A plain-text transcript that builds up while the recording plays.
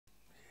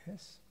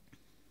Yes.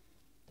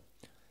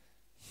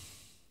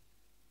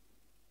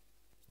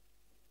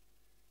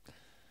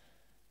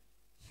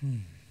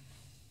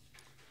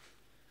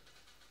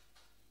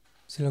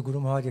 Srila Guru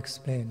Maharaj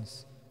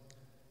explains,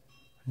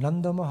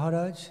 Nanda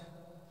Maharaj,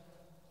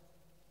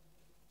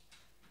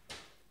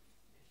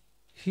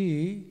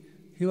 he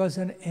was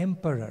an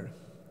emperor,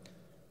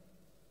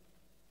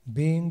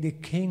 being the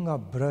king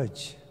of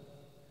Braj,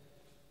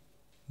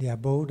 the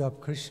abode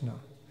of Krishna.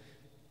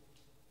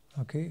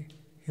 Okay,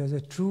 he was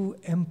a true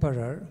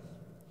emperor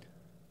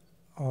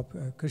of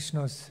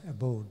Krishna's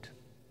abode.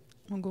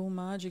 Guru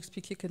Maharaj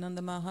expliquait que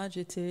Nanda Maharaj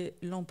était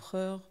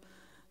l'empereur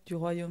du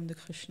royaume de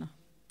Krishna.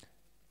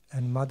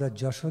 And Mother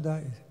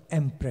Jashoda is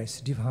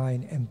empress,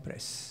 divine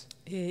empress.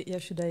 Et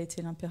Yashoda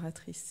était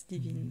l'impératrice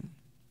divine.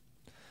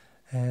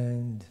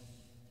 And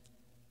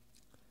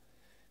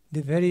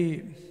the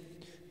very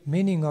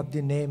meaning of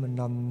the name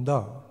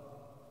Nanda,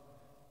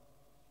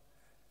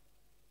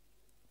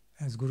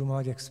 as Guru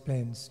Maharaj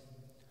explains,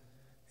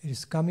 it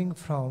is coming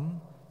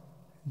from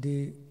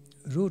the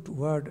root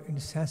word in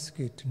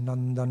Sanskrit,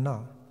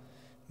 Nandana,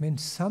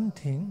 means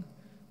something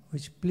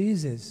which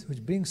pleases,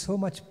 which brings so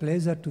much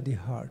pleasure to the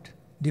heart,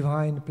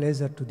 divine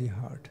pleasure to the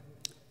heart.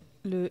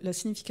 La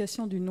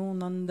signification du nom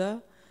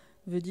Nanda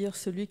veut dire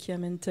celui qui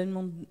amène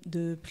tellement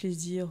de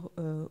plaisir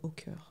au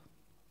cœur.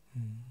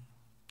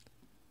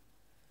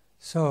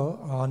 So,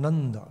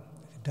 Ananda,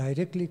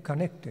 directly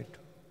connected.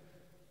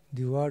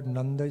 The word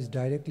Nanda is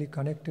directly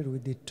connected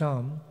with the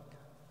term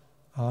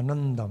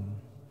Anandam.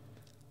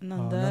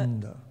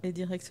 Nanda est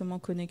directement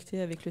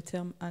connecté avec le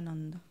terme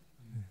Ananda.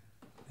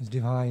 It's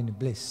divine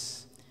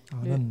bliss.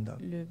 Ananda.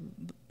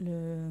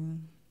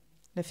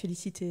 La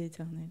félicité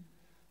éternelle.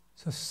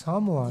 So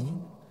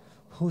someone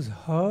whose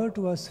heart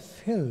was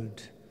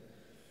filled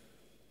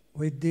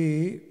with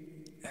the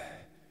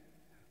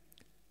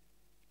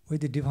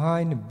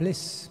divine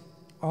bliss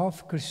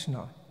of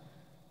Krishna,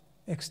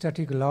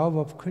 ecstatic love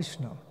of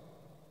Krishna,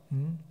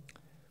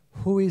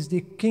 who is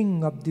the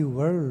king of the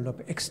world of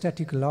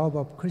ecstatic love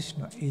of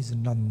Krishna, is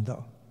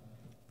Nanda.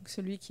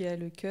 Celui qui a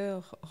le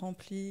cœur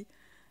rempli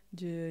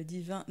de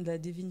la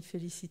divine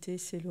félicité,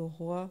 c'est le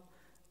roi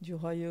du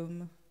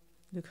royaume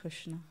de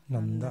Krishna.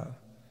 Nanda.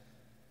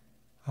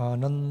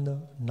 Ananda,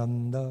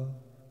 Nanda,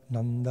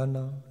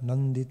 Nandana,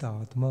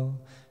 Nanditatma,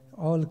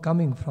 all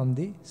coming from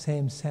the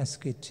same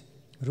Sanskrit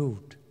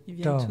root. Ils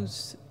viennent term.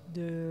 tous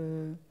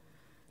de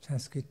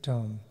Sanskrit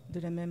term. De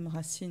la même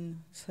racine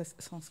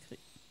sanskrit.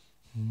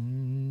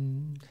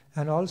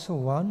 And also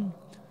one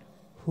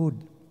who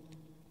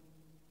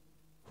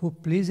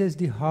pleases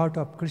the heart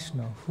of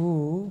Krishna,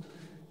 who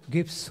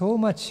gives so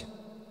much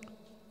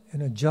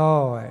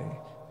joy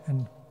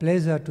and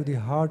pleasure to the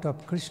heart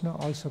of Krishna,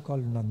 also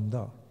called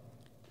Nanda.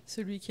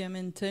 Celui qui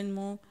amène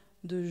tellement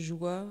de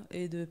joie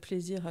et de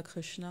plaisir à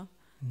Krishna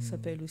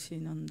s'appelle aussi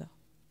Nanda.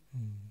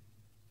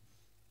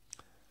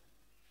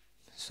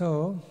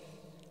 So,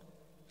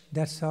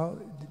 that's how,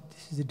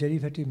 this is the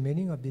derivative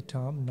meaning of the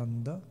term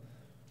Nanda,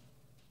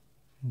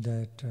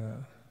 that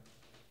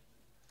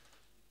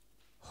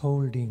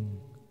holding,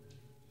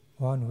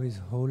 one who is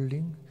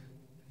holding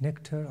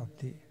nectar of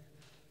the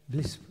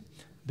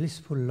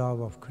blissful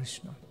love of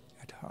Krishna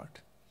at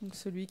heart. Donc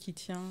celui qui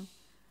tient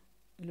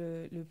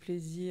le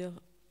plaisir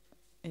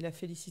et la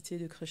félicité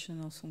de Krishna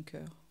dans son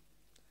cœur.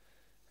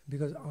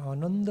 Because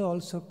Ananda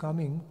also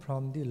coming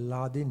from the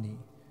Ladini,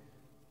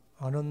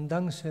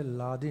 Anandangsha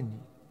Ladini,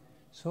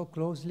 so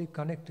closely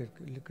connected.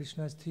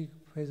 Krishna has three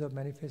phases of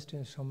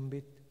manifestation: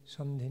 Sambit,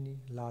 Sandhini,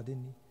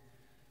 Ladini.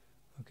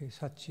 Okay,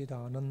 Satchit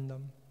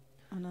Anandam.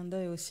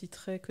 Ananda est aussi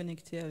très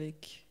connecté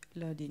avec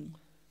Ladini.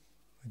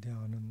 With the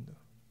Ananda.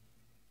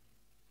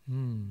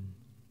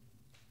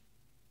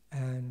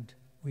 And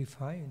we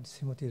find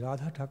Srimati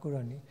Radha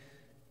Thakurani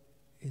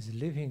is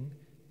living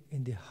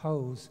in the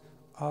house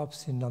of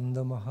Sri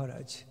Nanda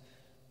Maharaj,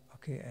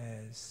 okay,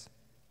 as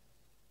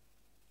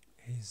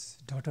his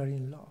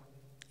daughter-in-law.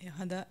 Et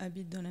Radha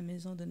habite dans la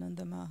maison de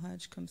Nanda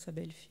Maharaj comme sa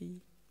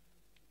belle-fille.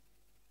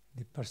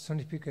 The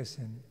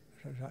personification,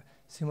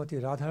 Srimati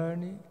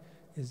Radharani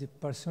is the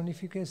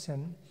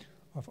personification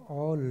of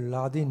all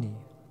Ladini,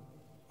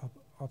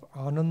 of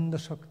Ananda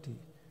Shakti,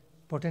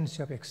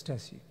 potency of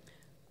ecstasy.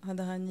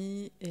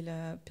 Radharani est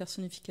la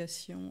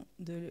personnification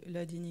de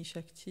Ladini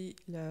Shakti,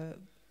 la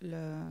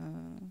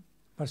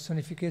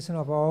personification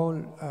of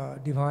all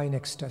divine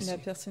ecstasy. La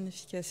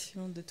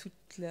personnification de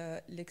toute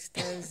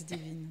l'extase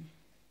divine.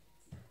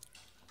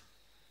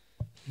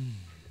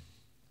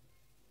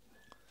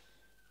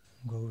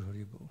 Gaur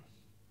Hari Bol.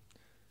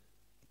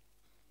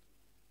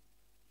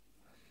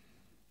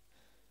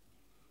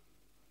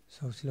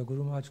 So Srila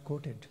Guru Maharaj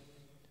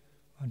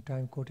one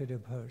time quoted a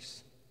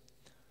verse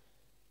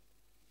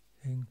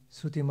saying,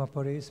 Sruti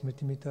mapare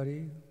smriti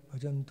mitari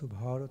bhajantu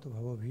bharata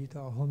bhavavita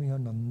ahomiha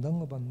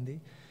nandang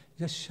bandi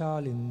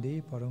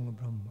yashalinde parang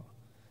brahma.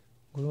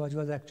 Guru Maharaj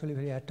was actually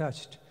very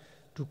attached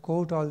to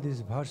quote all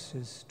these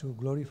verses to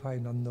glorify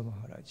Nanda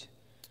Maharaj.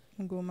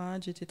 Guru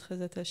Maharaj était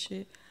très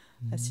attaché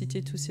à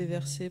citer tous ces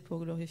versets pour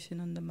glorifier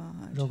Nanda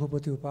Maharaj.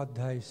 Raghupati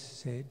Upadhyay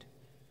said,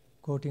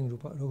 quoting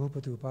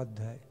Raghupati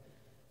Upadhyay,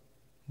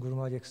 Guru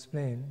Maharaj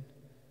explained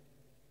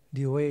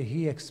the way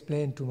he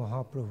explained to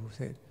Mahaprabhu,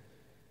 said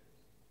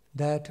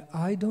that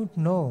I don't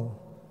know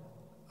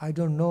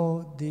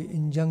the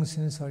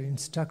injunctions or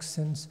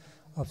instructions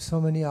of so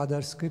many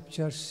other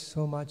scriptures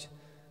so much.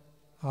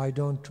 I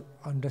don't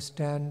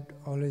understand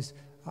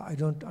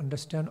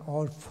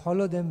or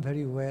follow them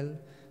very well.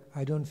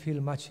 I don't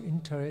feel much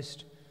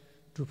interest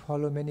to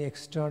follow many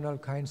external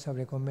kinds of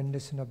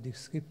recommendation of the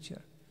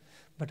scripture.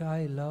 But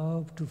I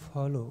love to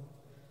follow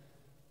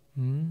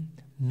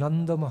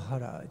Nanda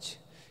Maharaj,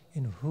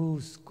 in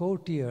whose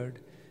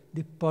courtyard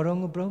the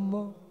Parang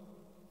Brahma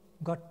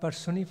got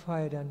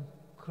personified and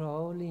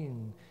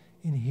crawling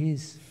in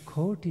his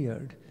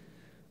courtyard.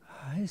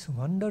 It's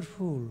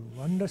wonderful,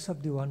 wonders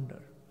of the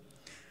wonder.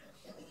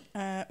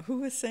 Who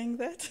was saying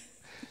that?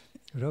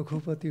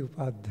 Raghupati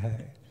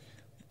Upadhyay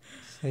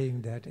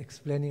saying that,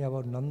 explaining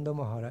about Nanda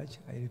Maharaj,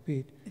 I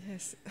repeat,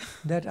 Yes.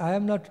 that I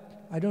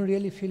don't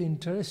really feel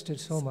interested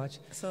so much.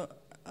 So,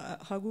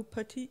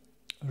 Raghupati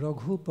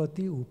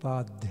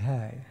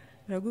Upadhyay.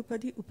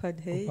 Raghupati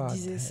Upadhyay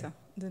disait ça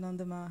de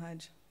Nanda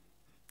Maharaj.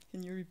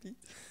 Can you repeat?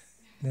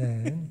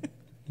 Then,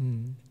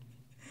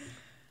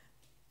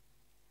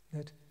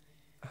 that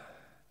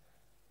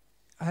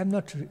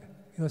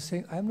you are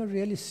saying, I am not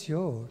really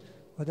sure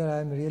whether I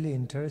am really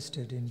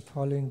interested in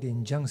following the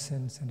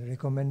injunctions and the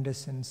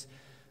recommendations,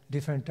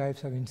 different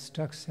types of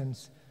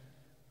instructions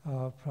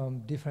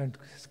from different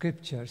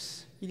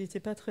scriptures. Il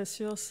n'était pas très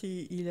sûr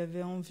s'il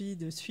avait envie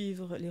de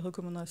suivre les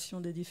recommandations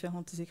des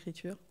différentes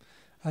écritures.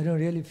 I don't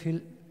really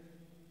feel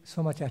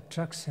so much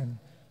attraction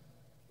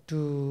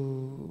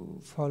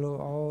to follow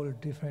all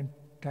different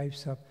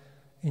types of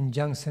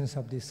injunctions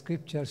of the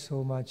scripture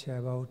so much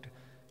about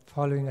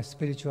following a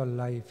spiritual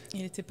life.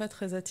 Il n'était pas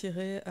très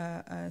attiré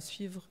à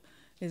suivre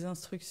les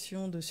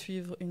instructions de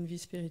suivre une vie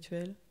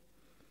spirituelle.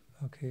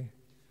 Okay.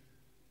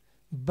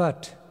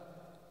 But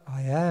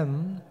I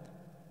am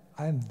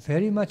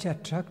very much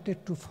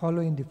attracted to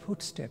follow in the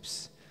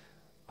footsteps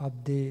of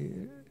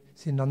the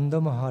Nanda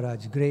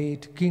Maharaj,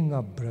 great king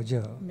of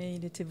Braja. Mais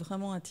il était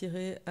vraiment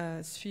attiré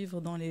à suivre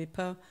dans les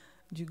pas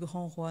du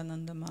grand roi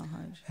Nanda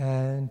Maharaj.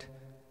 And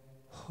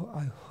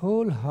I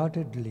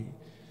wholeheartedly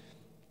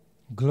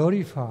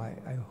glorify,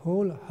 I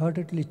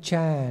wholeheartedly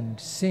chant,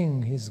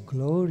 sing his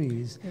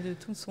glories. Et de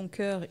tout son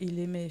cœur, il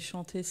aimait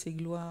chanter ses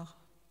gloires.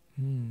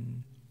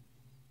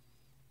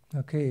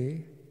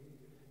 Okay.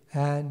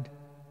 And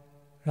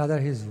rather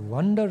his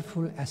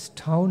wonderful,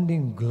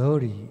 astounding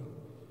glory.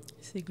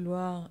 Ses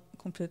gloires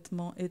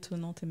complètement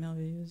étonnantes et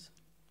merveilleuses.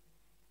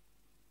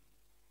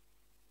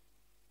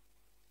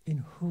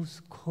 In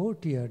whose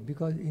courtyard,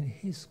 because in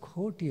his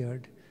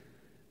courtyard,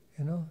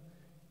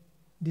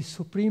 the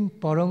Supreme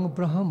Parang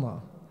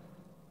Brahma,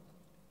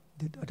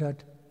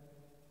 that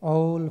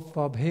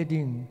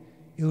all-pervading,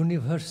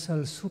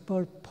 universal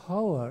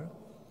superpower,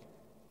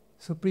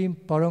 Supreme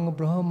Parang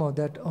Brahma,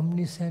 that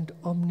omniscient,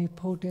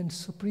 omnipotent,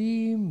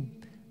 supreme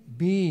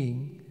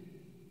being,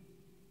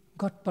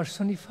 got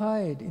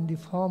personified in the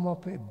form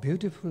of a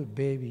beautiful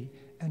baby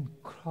and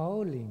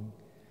crawling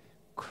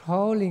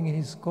in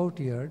his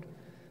courtyard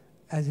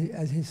as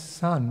his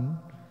son.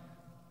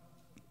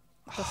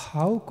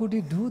 How could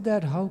he do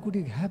that? How could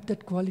he have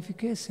that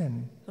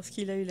qualification? Parce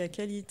qu'il a eu la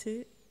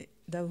qualité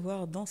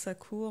d'avoir dans sa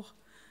cour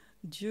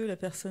Dieu, la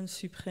personne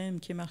suprême,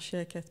 qui est marché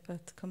à quatre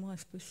pattes. Comment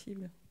est-ce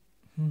possible?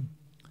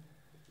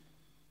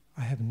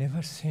 I have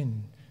never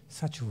seen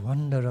such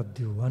wonder of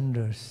the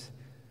wonders.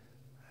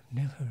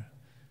 Never.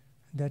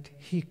 That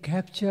he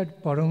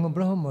captured Parang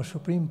Brahma,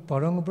 Supreme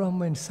Parang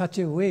Brahma, in such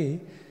a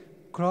way,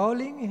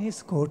 crawling in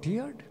his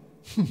courtyard.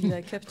 Il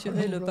a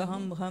capturé le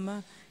Parang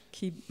Brahma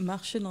qui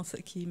marchait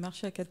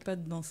à quatre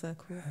pattes dans sa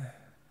cour.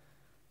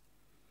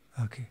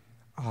 Okay.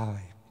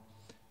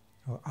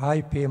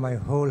 I pay my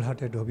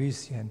wholehearted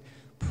obeisance,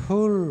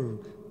 full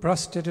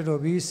prostrated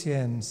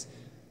obeisance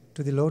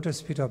to the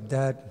lotus feet of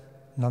that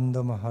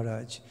Nanda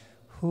Maharaj,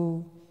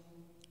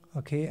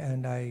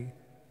 and I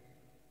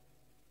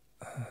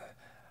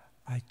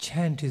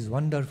chant his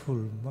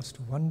most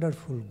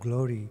wonderful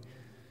glory,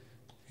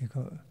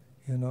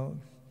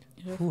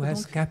 who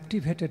has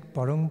captivated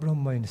Parang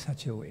Brahma in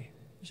such a way.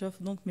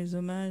 J'offre donc mes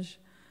hommages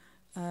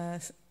à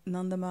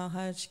Nanda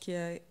Maharaj qui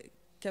a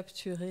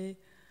capturé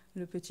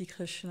le petit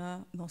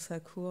Krishna dans sa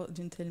cour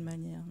d'une telle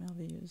manière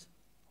merveilleuse.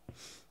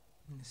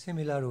 In a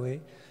similar way,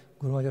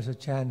 Guru Maharaj also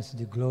chants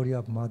the glory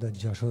of Mother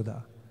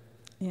Jashoda.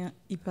 Et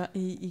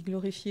il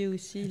glorifiait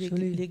aussi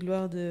les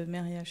gloires de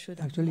Mère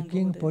Yashoda. Actually,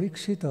 King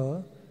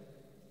Parikshita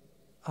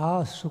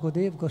asked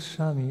Sukadev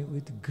Goswami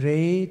with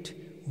great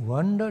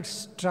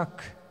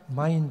wonder-struck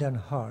mind and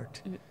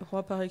heart. Le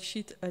roi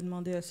Parikshit a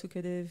demandé à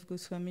Sukadev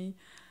Goswami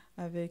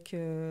avec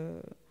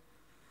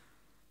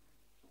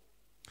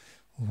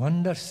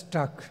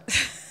wonder-struck,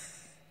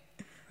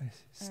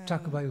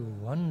 struck by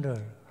wonder.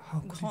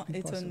 How could it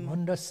be possible?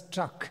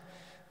 Wonder-struck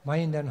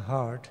mind and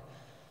heart.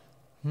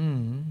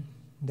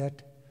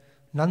 That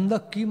Nanda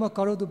kima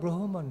karodu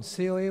brahman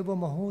seyo eva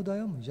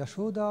mahodayam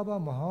yashodava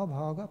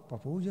mahabhaga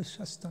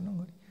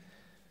papujasyastanangari.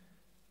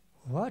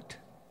 what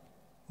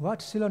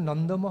Srila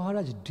Nanda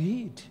Maharaj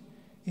did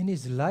in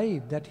his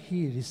life that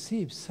he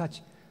received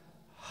such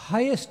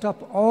highest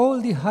of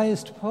all the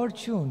highest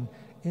fortune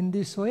in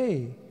this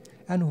way.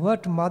 And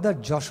what Mother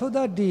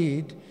Jashoda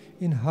did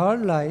in her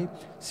life,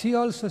 she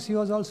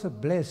was also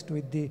blessed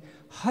with the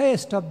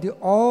highest of the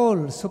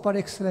all super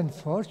excellent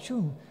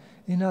fortune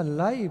in her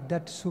life,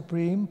 that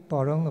Supreme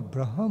Parang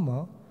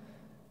Brahma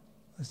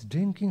was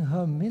drinking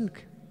her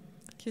milk.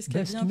 Qu'est-ce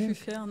qu'a bien pu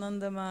faire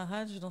Nanda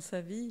Maharaj dans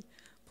sa vie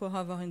pour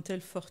avoir une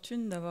telle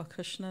fortune d'avoir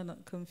Krishna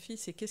comme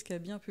fils, et qu'est-ce qu'a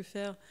bien pu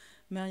faire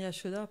Mère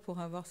Yashoda pour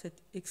avoir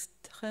cette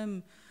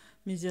extrême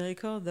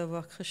miséricorde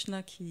d'avoir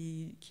Krishna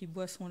qui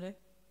boit son lait?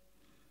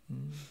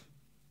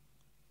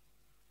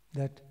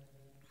 That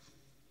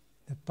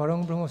the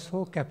Parang Brahma was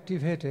so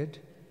captivated,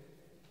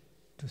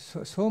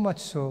 so much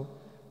so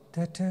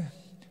that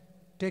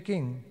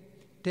taking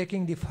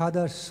the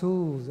father's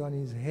shoes on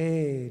his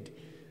head,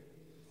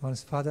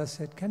 one's father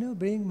said, "Can you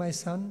bring my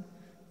son?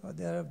 Oh,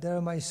 there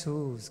are my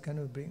shoes. Can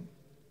you bring?"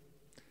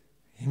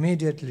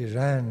 Immediately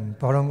ran,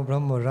 Parang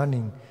Brahma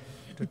running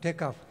to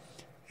take off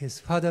his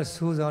father's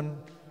shoes on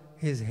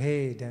his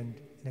head, and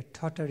in a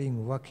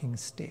tottering walking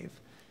step,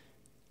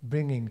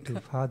 bringing to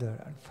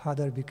father. And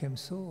father became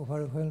so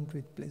overwhelmed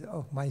with pleasure.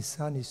 Oh, my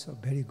son is so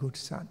very good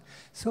son,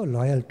 so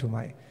loyal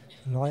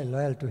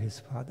to his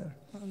father.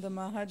 Nanda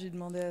Maharaj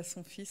demandait à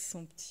son fils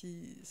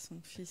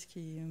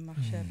qui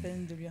marchait à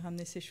peine, de lui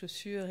ramener ses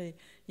chaussures, et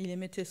il les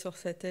mettait sur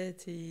sa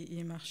tête et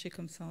il marchait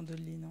comme ça en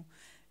dodelinant.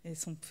 Et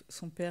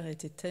son père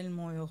était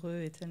tellement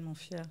heureux et tellement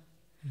fier.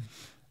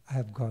 I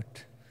have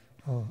got,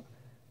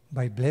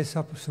 by bless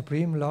of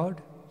Supreme Lord,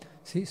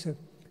 see, so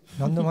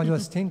Nanda Maharaj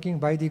was thinking,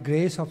 by the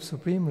grace of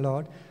Supreme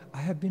Lord,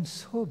 I have been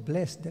so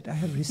blessed that I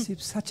have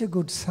received such a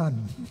good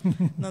son.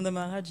 Nanda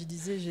Maharaj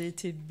disait, j'ai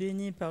été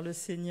béni par le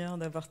Seigneur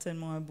d'avoir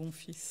tellement un bon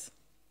fils.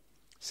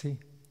 See,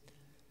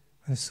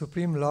 when the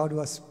Supreme Lord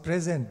was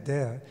present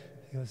there,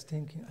 he was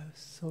thinking, I was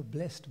so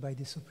blessed by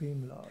the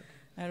Supreme Lord.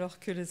 Alors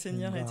que le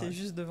Seigneur était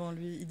juste devant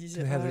lui, il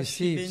disait, je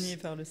suis béni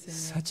par le Seigneur.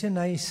 Such a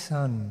nice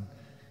son,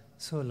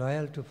 so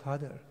loyal to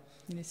father.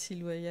 Il est si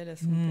loyal à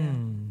son père.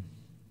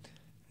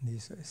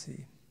 This I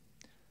see.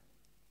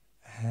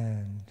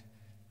 And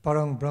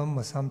Parang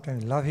Brahma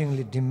sometimes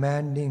lovingly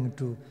demanding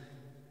to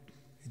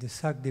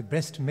suck the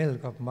breast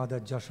milk of Mother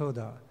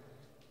Jashoda.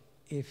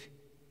 If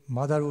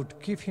mother would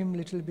keep him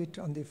little bit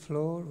on the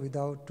floor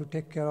without to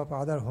take care of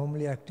other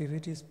homely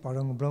activities,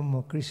 Parang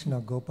Brahma, Krishna,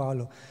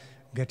 Gopala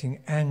getting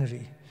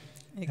angry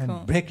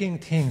and breaking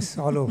things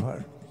all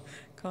over.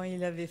 Quand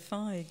il avait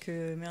faim et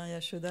que Mère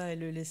Yashoda elle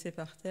le laissait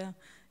par terre,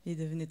 il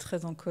devenait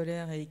très en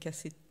colère et il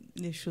cassait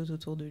les choses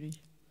autour de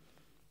lui.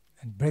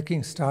 And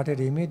breaking started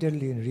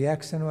immediately. In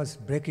reaction was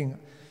breaking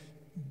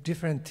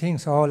different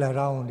things all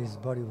around his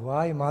body.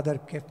 Why mother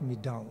kept me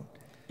down?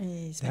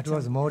 That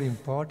was more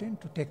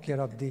important, to take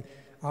care of the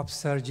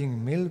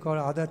upsurging milk or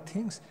other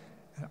things.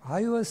 And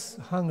I was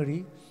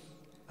hungry.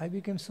 I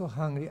became so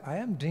hungry. I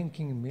am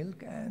drinking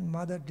milk and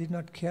mother did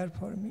not care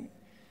for me.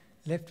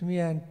 Left me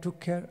and took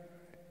care,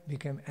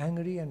 became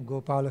angry, and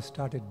Gopala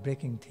started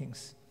breaking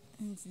things.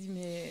 Il se dit,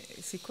 mais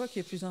c'est quoi qui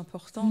est plus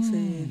important? C'est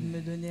de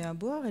me donner à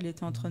boire. Elle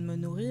était en train de me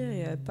nourrir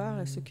et elle part,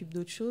 elle s'occupe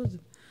d'autre chose.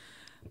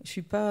 Je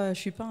suis pas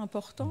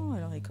important.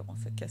 Alors il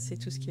commence à casser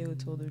tout ce qui est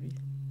autour de lui.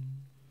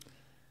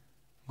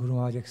 Guru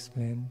Maharaj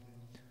explained,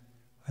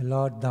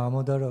 Lord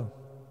Damodara,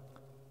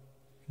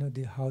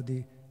 how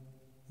the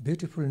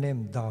beautiful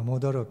name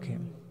Damodara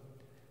came.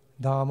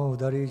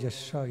 Damodari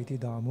Jasya iti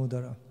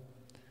Damodara.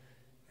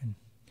 And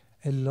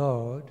a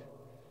Lord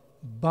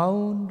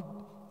bound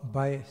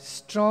by a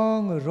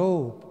strong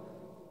rope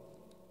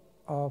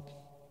of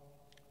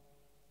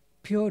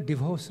pure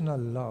devotional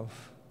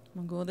love.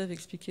 Gurudev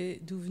expliquait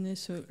d'où venait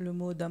le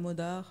mot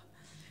Damodar.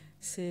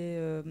 C'est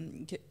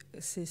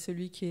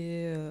celui qui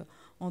est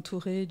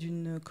entouré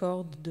d'une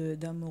corde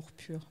d'amour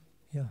pur.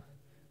 Yeah.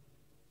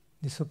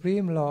 The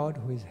Supreme Lord,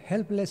 who is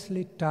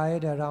helplessly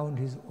tied around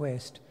his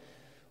waist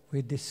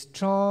with the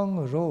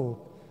strong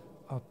rope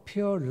of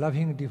pure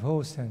loving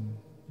devotion,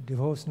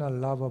 devotional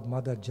love of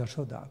Mother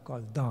Jashoda,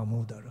 called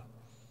Damodara.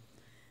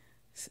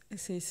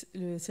 C'est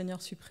le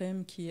Seigneur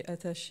suprême qui est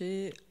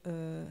attaché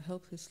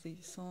helplessly,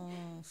 sans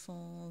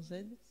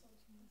aide,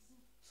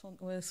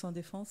 sans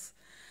défense,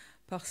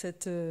 par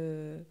cette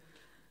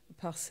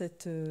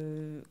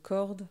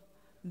corde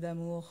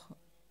d'amour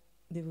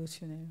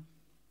dévotionnel.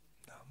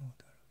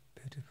 Damodara,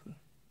 beautiful.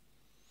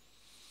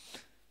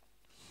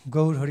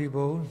 Gaur Hari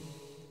Bol.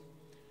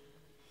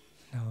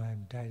 Now I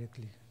am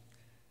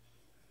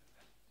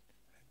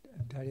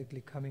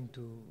directly coming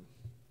to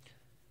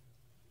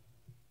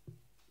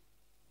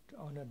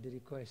honor the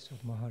request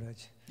of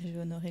Maharaj. Je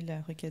vais honorer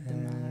la requête de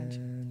Maharaj.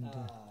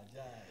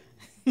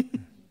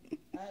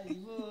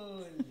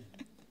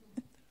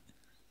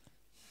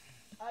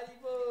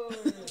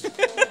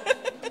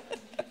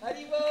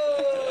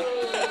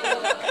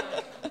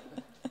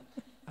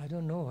 I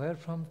don't know where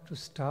from to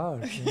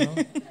start,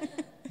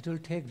 It will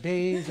take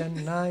days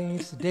and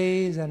nights to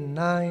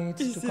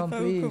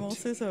complete. Pas où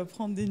commencer, ça va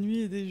prendre des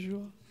nuits et des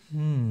jours.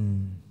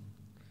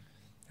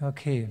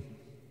 Okay.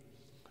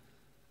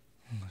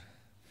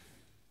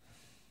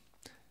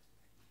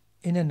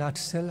 In a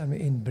nutshell,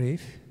 in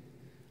brief,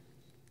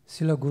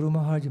 Srila Guru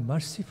Maharaj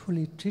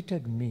mercifully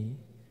treated me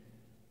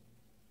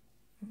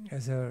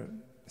as a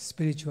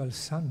spiritual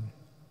son.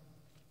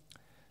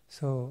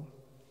 So,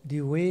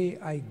 the way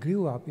I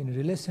grew up in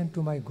relation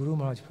to my Guru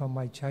Maharaj from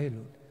my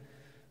childhood,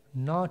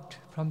 not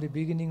from the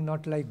beginning,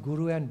 not like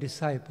Guru and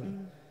disciple,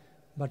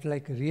 but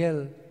like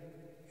real,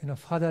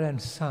 father and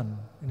son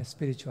in a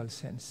spiritual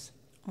sense.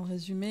 En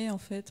résumé, en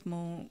fait,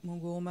 mon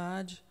Guru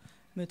Maharaj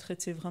me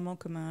traitait vraiment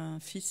comme un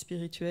fils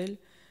spirituel.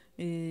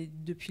 Et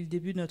depuis le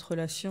début de notre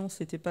relation,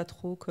 c'était pas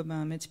trop comme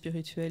un maître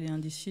spirituel et un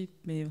disciple,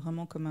 mais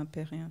vraiment comme un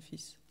père et un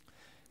fils.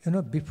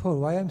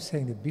 Why I'm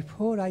saying that,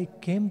 before I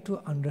came to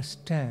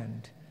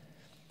understand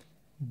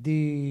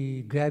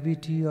the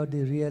gravity or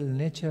the real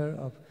nature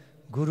of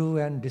Guru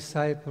and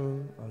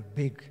disciple or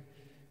big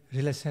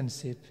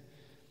relationship,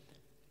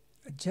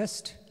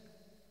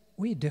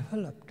 we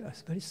developed a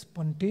very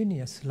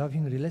spontaneous,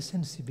 loving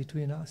relationship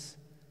between us.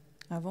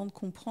 Avant de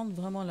comprendre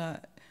vraiment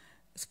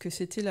ce que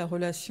c'était la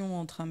relation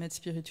entre un maître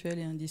spirituel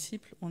et un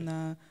disciple, on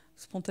a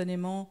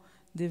spontanément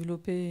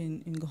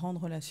développé une grande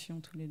relation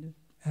tous les deux.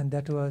 And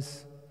that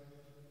was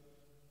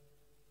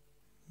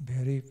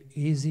very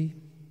easy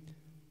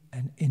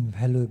and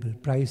invaluable,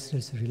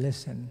 priceless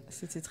relation.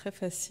 C'était très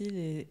facile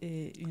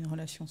et une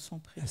relation sans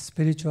prix. A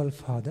spiritual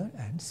father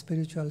and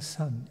spiritual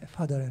son, a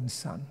father and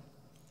son.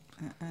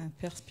 Un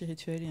père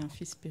spirituel et un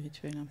fils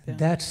spirituel, un père.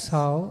 That's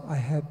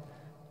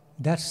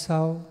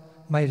how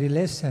my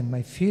relation,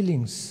 my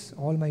feelings,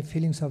 all my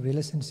feelings of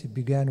relationship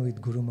began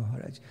with Guru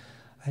Maharaj.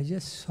 I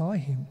just saw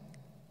him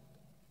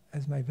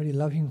as my very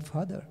loving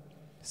father,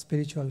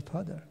 spiritual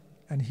father,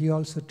 and he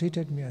also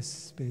treated me as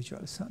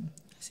spiritual son.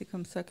 C'est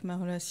comme ça que ma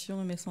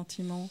relation et mes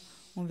sentiments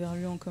envers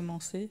lui ont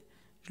commencé.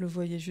 Je le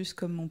voyais juste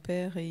comme mon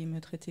père et il me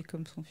traitait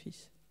comme son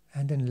fils.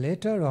 And then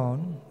later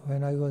on,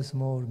 when I was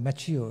more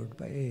matured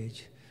by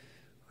age,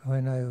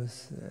 when I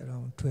was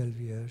around 12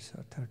 years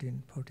or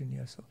 13, 14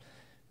 years old,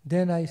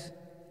 then I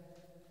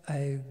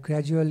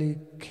gradually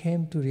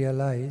came to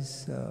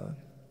realize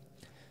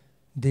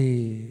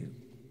the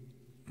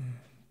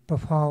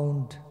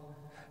profound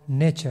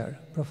nature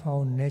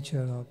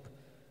of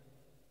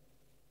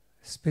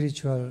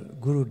spiritual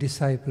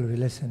guru-disciple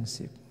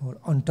relationship, more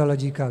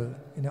ontological,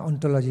 in an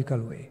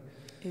ontological way.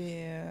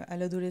 Et à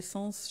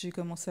l'adolescence, j'ai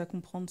commencé à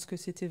comprendre ce que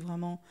c'était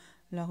vraiment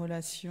la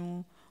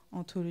relation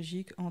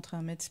ontologique entre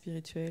un maître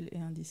spirituel et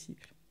un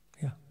disciple.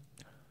 Yeah.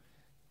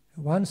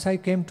 Once I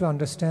came to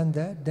understand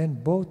that, then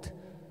both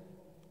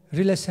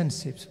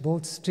relationships,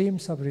 both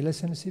streams of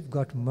relationship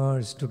got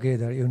merged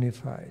together,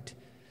 unified.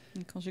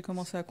 Et quand j'ai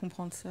commencé à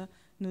comprendre ça,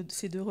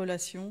 ces deux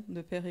relations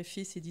de père et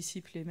fils et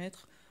disciple et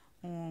maître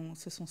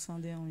se sont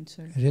scindées en une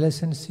seule.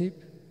 Relationship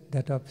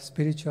that of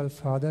spiritual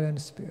father and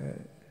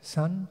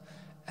son,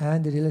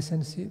 and the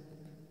relationship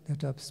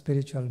that of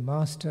spiritual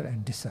master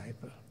and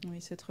disciple. Oui,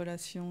 cette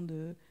relation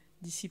de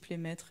disciple et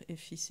maître et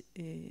fils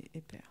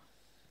et père.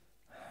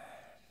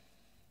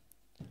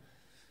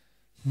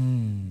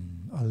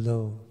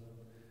 Although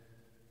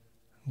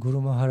Guru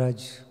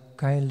Maharaj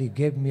kindly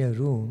gave me a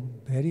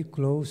room very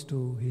close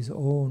to his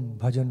own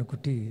bhajan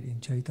kutir in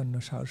Chaitanya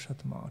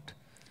Saraswat Math.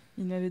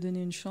 Il m'avait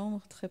donné une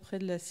chambre très près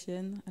de la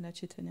sienne à la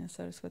Chaitanya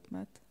Saraswat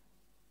Math.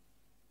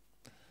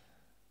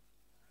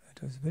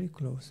 It was very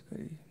close,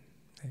 very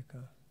like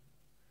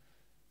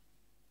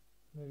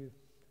maybe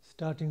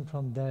starting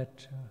from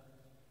that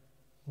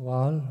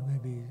wall,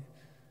 maybe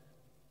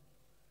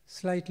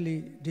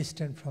slightly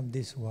distant from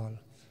this wall.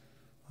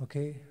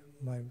 Okay,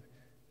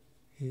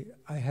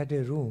 I had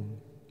a room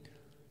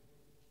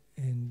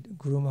in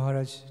Guru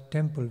Maharaj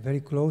temple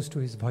very close to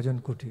his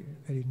bhajan kutir,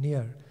 very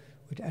near,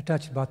 with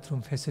attached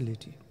bathroom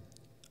facility.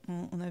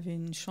 On avait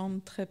une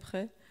chambre très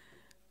près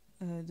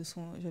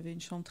j'avais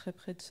une chambre très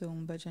près de son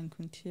bhajan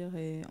kutir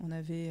et on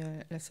avait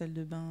la salle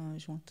de bain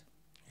jointe.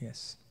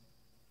 Yes.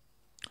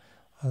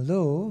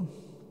 Although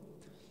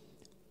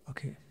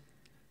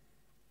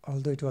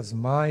it was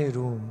my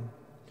room,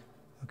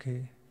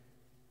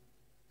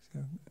 so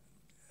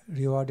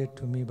rewarded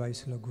to me by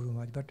Srila Guru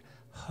Maharaj, but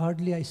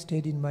hardly I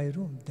stayed in my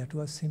room. That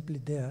was simply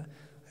there,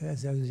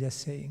 as I was just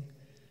saying,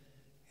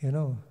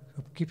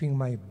 keeping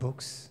my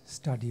books,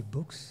 study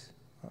books,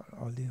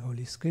 all the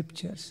holy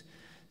scriptures,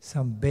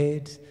 some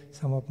beds,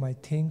 some of my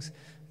things,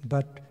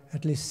 but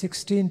at least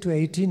 16 to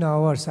 18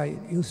 hours I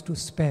used to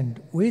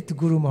spend with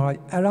Guru Maharaj,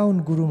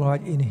 around Guru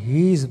Maharaj in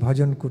his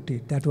bhajan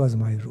kutir. That was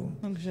my room.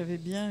 Donc j'avais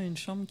bien une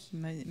chambre qui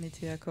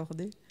m'était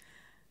accordée,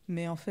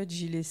 mais en fait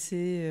j'y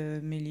laissais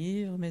mes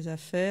livres, mes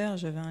affaires,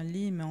 j'avais un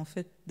lit, mais en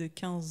fait de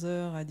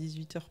 15h à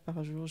 18h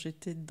par jour,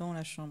 j'étais dans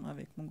la chambre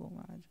avec mon Guru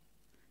Maharaj.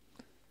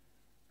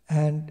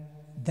 And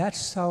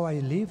that's how I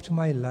lived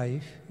my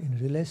life in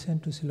relation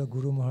to Srila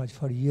Guru Maharaj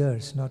for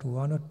years, not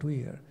 1 or 2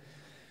 years.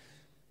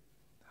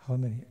 How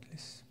many? At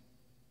least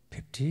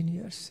 15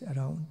 years,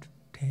 around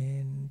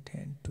 10,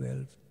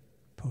 12,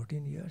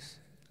 14 years.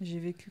 J'ai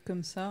vécu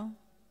comme ça.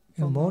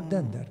 More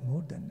than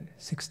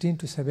 16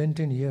 to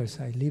 17 years,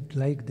 I lived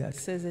like that.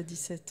 16 à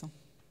 17 ans.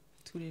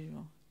 tous les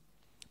jours.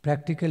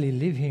 Practically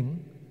living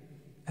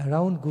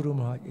around Guru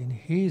Maharaj in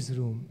his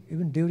room,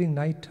 even during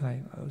night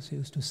time, I also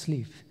used to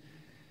sleep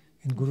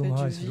in Guru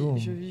Maharaj's room.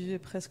 Je vivais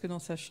presque dans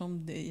sa chambre.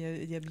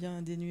 Il y a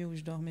bien des nuits où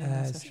je dormais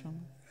dans sa chambre.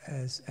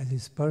 As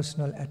his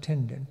personal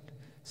attendant,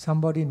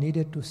 somebody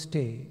needed to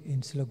stay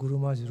in Srila Guru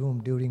Maharaj's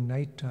room during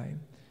night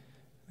time.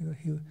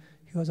 He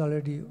was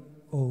already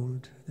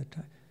old at that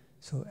time.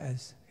 So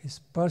as his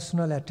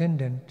personal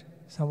attendant,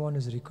 someone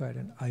is required,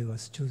 and I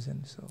was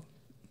chosen. So.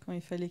 Quand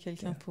il fallait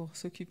quelqu'un pour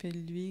s'occuper de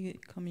lui,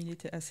 comme il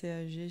était assez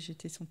âgé,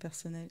 j'étais son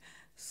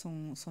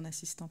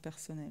assistant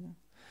personnel.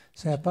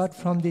 So apart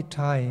from the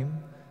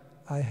time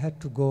I had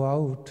to go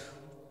out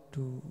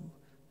to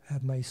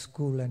have my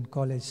school and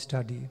college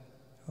study,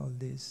 all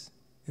this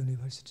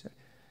university.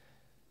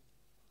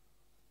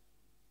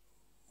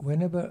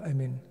 Whenever,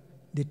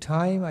 the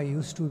time I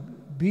used to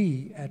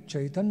be at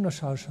Chaitanya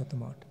Saraswati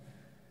Math,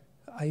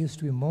 I used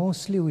to be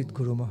mostly with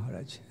Guru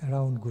Maharaj,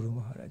 around Guru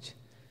Maharaj.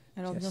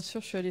 Alors bien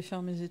sûr, je suis allée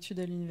faire mes études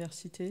à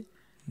l'université,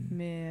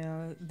 mais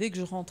dès que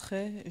je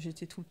rentrais,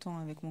 j'étais tout le temps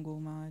avec mon Guru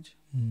Maharaj.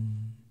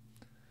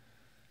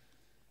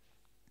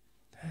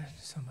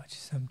 So much.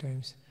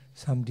 Sometimes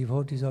some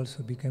devotees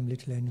also became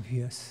little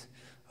envious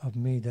of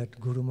me that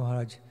Guru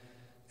Maharaj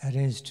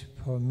arranged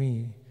for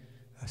me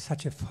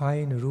such a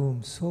fine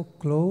room, so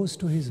close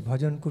to his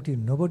bhajan kuti.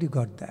 Nobody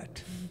got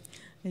that.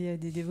 Et il y a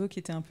des dévots qui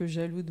étaient un peu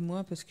jaloux de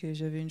moi parce que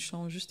j'avais une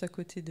chambre juste à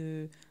côté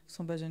de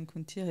son bhajan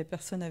kuntir et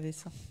personne n'avait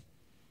ça.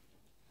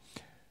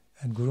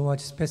 And Guru Maharaj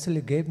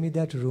specially gave me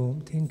that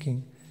room,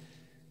 thinking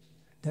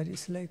that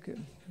it's like a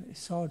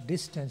short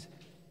distance.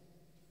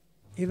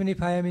 Even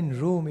if I am in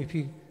room, if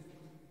he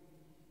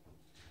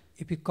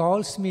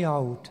calls me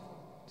out,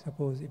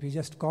 suppose if he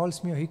just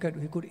calls me, he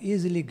could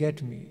easily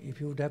get me. If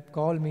he would have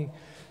called me,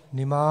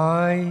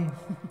 Nimai,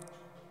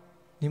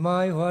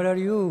 Nimai, where are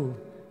you?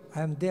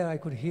 I am there. I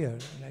could hear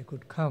and I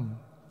could come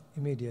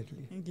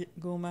immediately.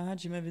 Guru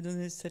Maharaj, il m'avait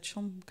donné cette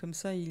chambre comme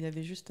ça. Il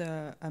avait juste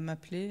à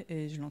m'appeler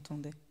et je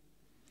l'entendais.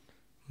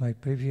 My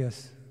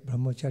previous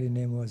brahmachari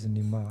name was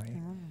Nimai.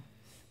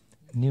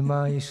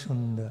 Nimai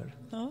Sundar.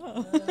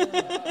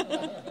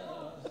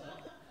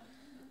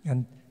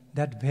 And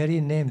that very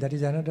name, that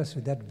is another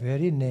story, that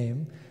very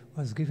name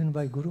was given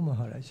by Guru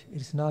Maharaj.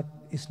 It's not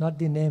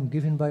the name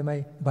given by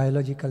my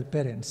biological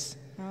parents,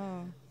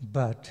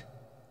 but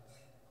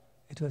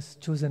it was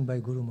chosen by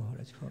Guru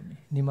Maharaj for me,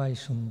 Nimai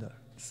Sundar.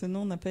 Ce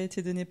nom n'a pas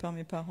été donné par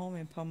mes parents,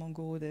 mais par mon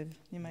Gurudev,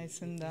 Nimai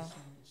Sundar.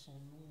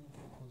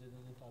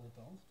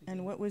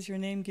 And what was your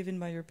name given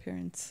by your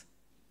parents?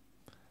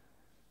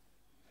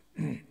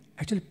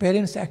 Actually,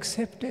 parents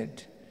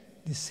accepted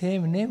the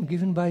same name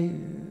given by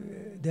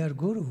their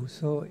guru.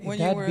 So when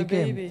that you were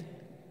became a baby,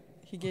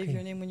 he gave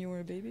your name when you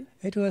were a baby?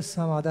 It was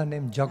some other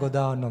name,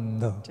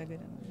 Jagadananda.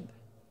 Jagadananda.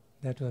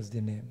 That was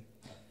the name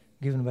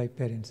given by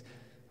parents.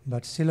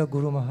 But Srila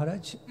Guru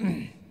Maharaj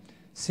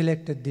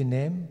selected the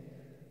name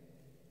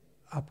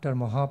after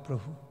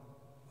Mahaprabhu,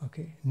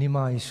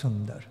 Nimai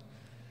Sundar.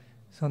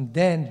 So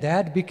then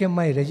that became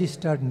my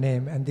registered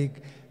name, and the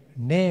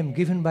name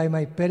given by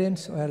my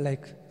parents were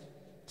like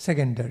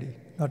secondary,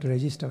 not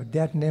registered.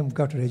 That name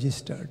got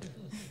registered.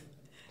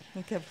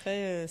 Donc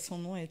après, son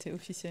nom a été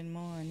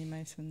officiellement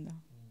Nimai Sundar.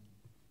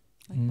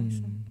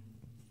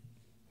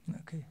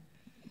 Okay.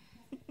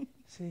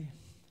 See.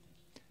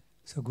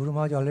 So Guru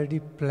Maharaj already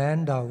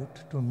planned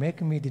out to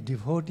make me the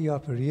devotee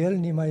of real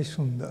Nimai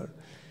Sundar,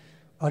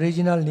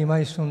 original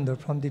Nimai Sundar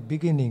from the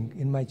beginning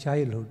in my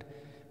childhood.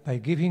 By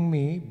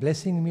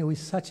blessing me with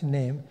such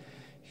name,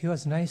 he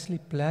was nicely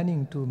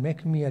planning to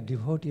make me a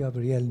devotee of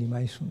real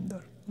Nimai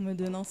Sundar. En me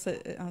donnant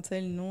un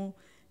tel nom,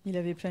 il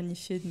avait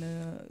planifié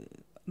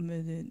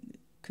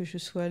que je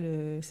sois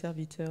le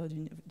serviteur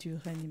du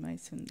vrai Nimai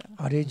Sundar.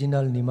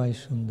 Original Nimai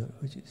Sundar,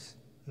 which is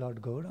Lord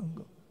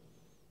Gauranga.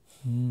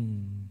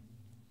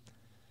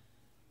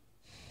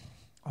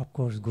 Of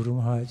course, Guru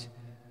Maharaj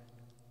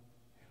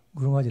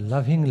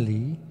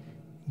lovingly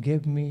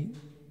gave me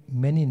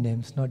many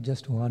names, not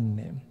just one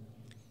name.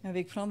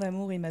 Avec plein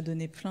d'amour, il m'a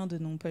donné plein de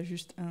noms, pas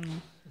juste un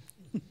nom.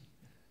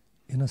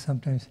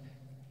 Sometimes,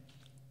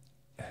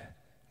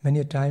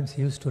 many times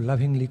he used to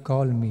lovingly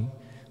call me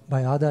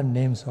by other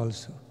names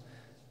also,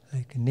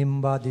 like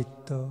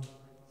Nimbaditya,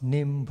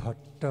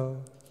 Nimbhatta,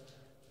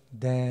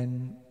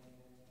 then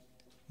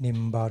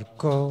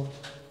Nimbarko,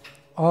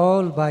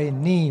 all by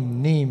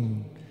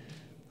Nim,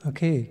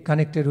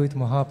 connected with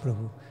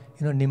Mahaprabhu.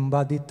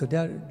 Nimbaditya,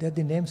 they are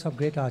the names of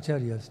great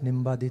acharyas.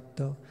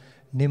 Nimbaditya,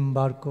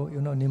 Nimbarko,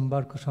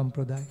 Nimbarko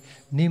Sampradaya,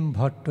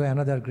 Nimbhatta,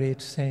 another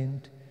great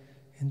saint.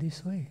 In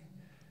this way,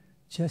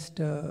 just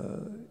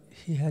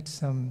he had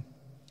some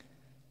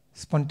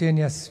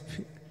spontaneous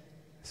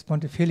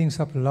feelings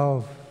of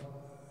love,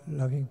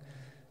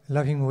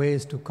 loving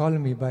ways to call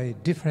me by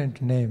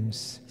different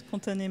names.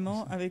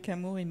 Spontanément, avec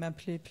amour, il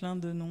m'appelait plein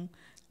de noms,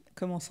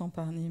 commençant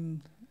par Nim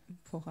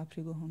pour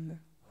rappeler Gauranga.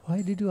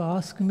 why did you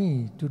ask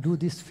me to do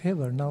this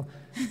favor? Now,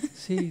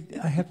 see,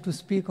 I have to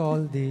speak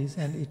all these,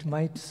 and it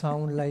might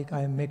sound like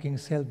I am making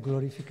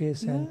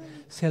self-glorification,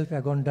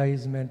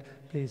 self-aggrandizement.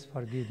 Please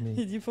forgive me.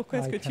 Il dit, pourquoi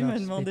est-ce que tu m'as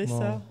demandé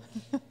ça?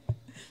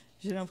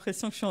 J'ai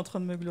l'impression que je suis en train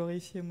de me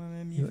glorifier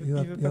moi-même. Il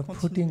veut pas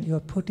continuer. You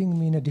are putting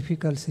me in a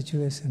difficult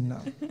situation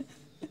now.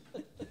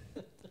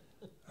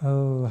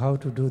 Oh, how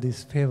to do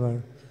this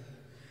favor?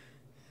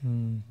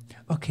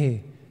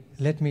 Okay,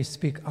 let me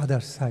speak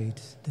other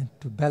sides then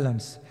to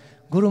balance.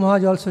 Guru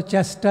Maharaj also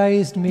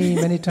chastised me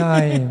many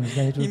times.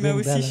 Il m'a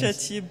aussi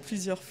châtié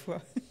plusieurs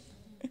fois.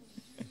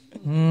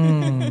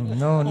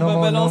 No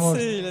more.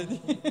 Il a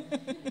dit.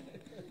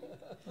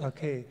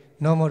 Okay,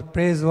 no more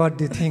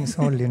praiseworthy things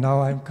only.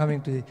 Now I'm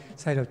coming to the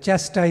side of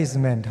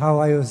chastisement, how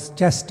I was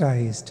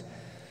chastised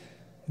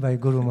by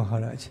Guru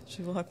Maharaj. Je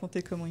vais vous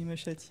raconter comment il me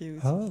châtiait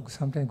aussi. Oh,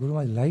 sometimes Guru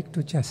Maharaj liked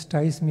to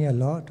chastise me a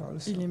lot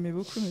also. Il aimait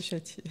beaucoup me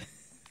châtier.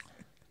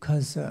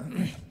 Because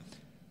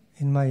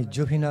in my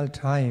juvenile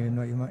time,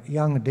 in my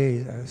young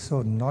days, I was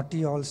so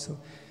naughty also.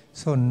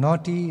 So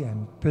naughty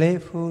and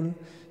playful.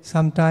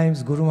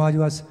 Sometimes Guru Maharaj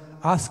was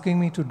asking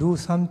me to do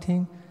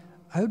something.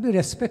 I would be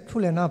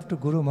respectful enough to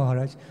Guru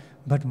Maharaj,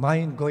 but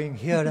mind going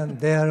here and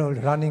there or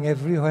running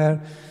everywhere.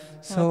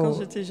 Alors, quand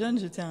j'étais jeune,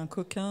 j'étais un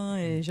coquin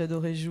et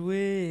j'adorais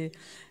jouer.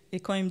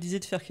 Et quand il me disait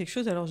de faire quelque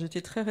chose, alors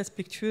j'étais très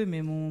respectueux,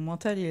 mais mon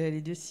mental il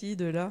allait de ci,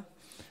 de là.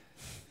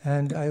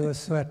 And I was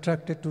so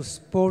attracted to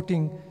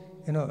sporting.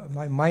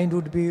 My mind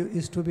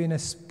used to be in a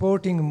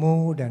sporting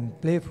mood and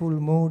playful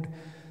mood.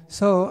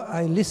 So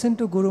I listened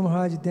to Guru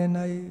Maharaj. Then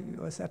I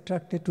was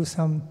attracted to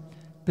some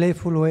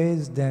playful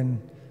ways. Then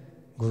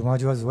Guru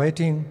Maharaj was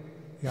waiting.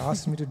 He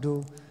asked me to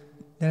do.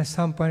 Then at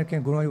some point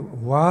came Guru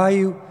Maharaj, why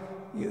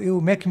you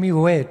make me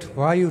wait?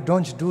 Why you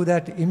don't do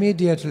that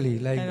immediately?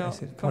 Like alors, I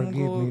said,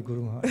 forgive me,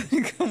 Guru Maharaj.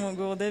 Quand mon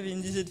Gurudev il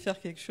me disait de faire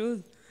quelque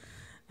chose,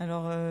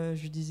 alors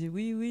je lui disais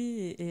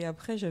oui, et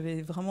après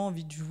j'avais vraiment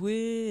envie de jouer,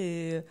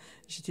 et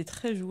j'étais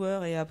très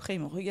joueur, et après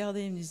il me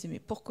regardait, il me disait mais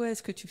pourquoi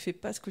est-ce que tu fais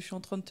pas ce que je suis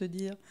en train de te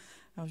dire?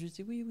 Alors je lui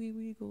disais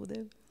oui,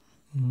 Gurudev.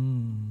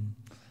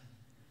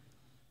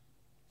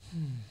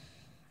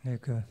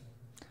 Like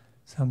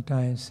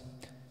sometimes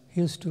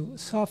he used to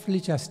softly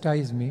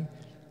chastise me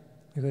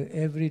because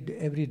every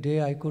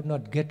day I could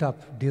not get up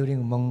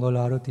during Mangal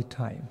Arati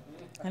time.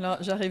 Alors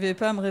j'arrivais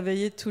pas à me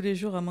réveiller tous les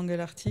jours à Mangal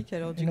Artik,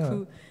 alors du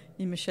coup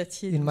il me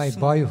châtiait in doucement. My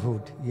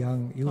boyhood,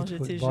 young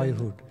youthful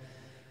boyhood.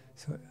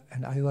 So,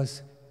 and I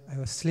was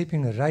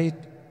sleeping right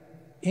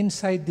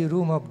inside the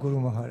room of Guru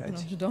Maharaj. Alors,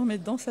 je dormais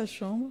dans sa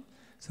chambre.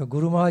 So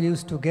Guru Maharaj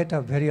used to get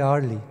up very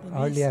early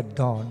at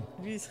dawn.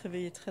 Lui, il se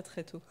réveillait très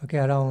très tôt. Okay,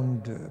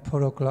 around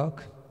 4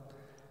 o'clock,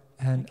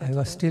 and I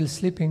was still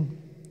sleeping,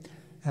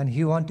 and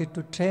he wanted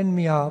to train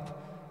me up,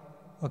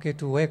 okay,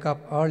 to wake up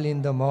early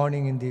in the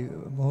morning in the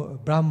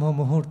Brahma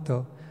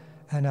Muhurta,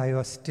 and I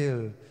was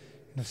still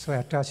so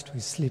attached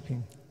with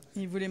sleeping.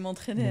 Il voulait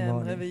m'entraîner à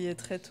me réveiller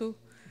très tôt.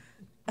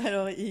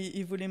 Alors,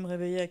 il voulait me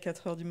réveiller à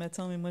 4 heures du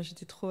matin, mais moi,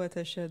 j'étais trop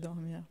attachée à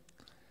dormir.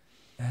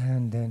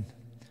 And then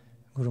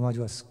Guru Maharaj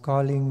was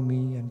calling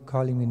me,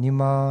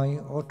 Nimai,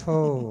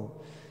 Otho,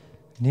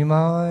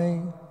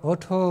 Nimai,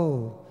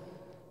 Otho,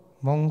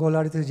 Mongol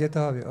Arati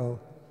jeta hobe. Oh,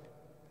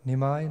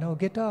 Nimai, now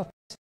get up.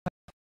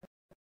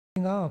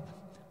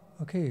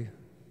 Okay,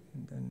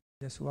 then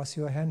just wash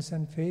your hands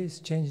and face,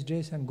 change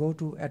dress and go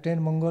to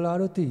attend Mongol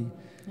Arati.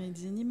 Il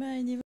dit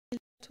Nimai,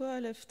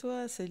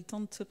 lève-toi, c'est le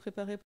temps de se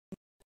préparer pour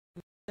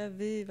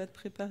laver, va te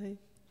préparer.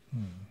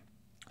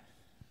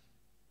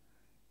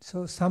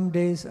 So some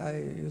days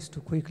I used to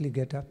quickly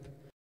get up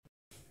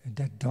at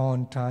that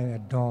dawn time,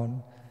 at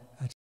dawn.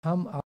 At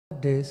some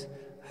other days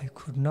I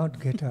could not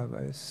get up.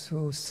 I was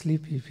so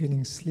sleepy,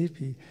 feeling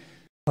sleepy.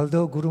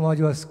 Although Guru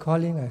Maharaj was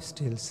calling, I was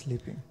still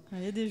sleeping.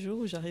 Il y a des jours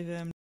où j'arrivais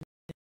à me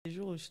lever, des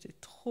jours où j'étais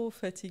trop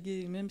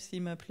fatiguée, même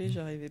s'il m'appelait,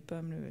 j'arrivais pas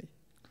à me lever.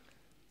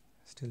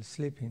 Still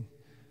sleeping.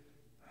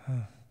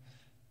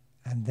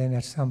 And then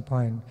at some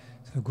point,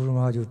 so Guru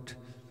Maharaj would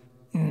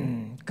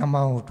come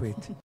out with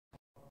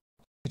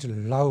a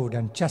loud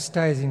and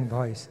chastising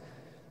voice.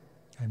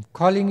 I'm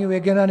calling you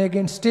again and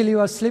again, still you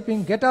are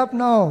sleeping, get up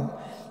now.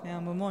 Et à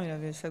un moment, il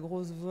avait sa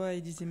grosse voix,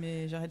 il disait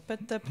mais j'arrête pas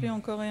de t'appeler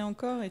encore et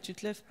encore et tu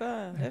te lèves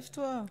pas,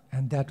 lève-toi.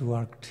 And that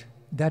worked.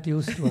 That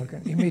used to work.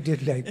 And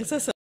immediately I et ça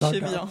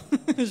marchait bien.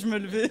 Je me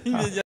levais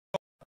immédiatement.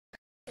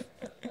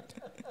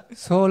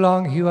 So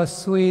long he was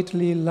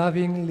sweetly,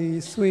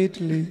 lovingly,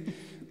 sweetly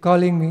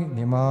calling me,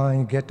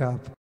 Nimai, get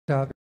up.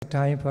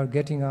 Time for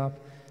getting up,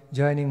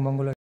 joining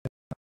Mongol.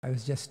 I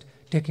was just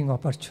taking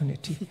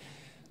opportunity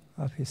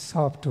of his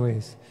soft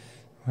ways.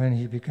 When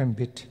he became a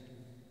bit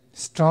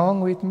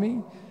strong with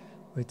me,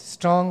 with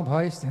strong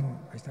voice, then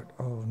I thought,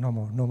 oh, no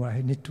more,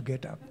 I need to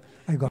get up.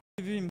 I got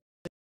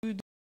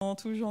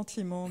tout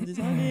gentiment, en me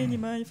disant, allez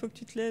Nima, il faut que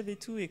tu te lèves et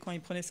tout. Et quand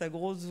il prenait sa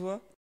grosse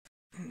voix,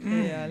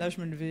 et là je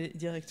me levais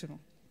directement.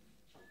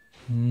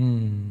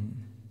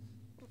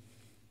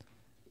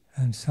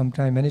 And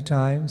sometimes, many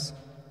times,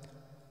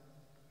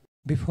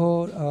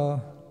 before,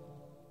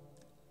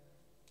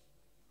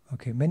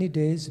 many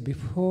days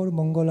before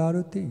Mongol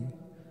Arati,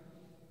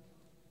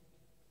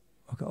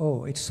 Okay,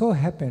 oh, it so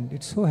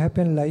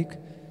happened like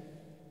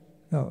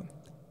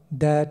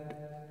that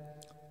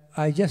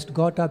I just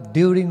got up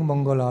during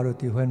Mangal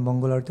Arati when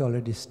Mangal Arati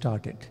already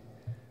started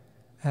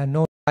and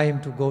no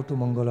time to go to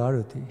Mangal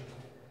Arati.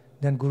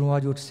 Then Guru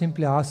Maharaj would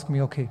simply ask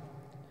me, okay,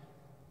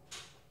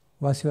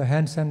 wash your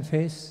hands and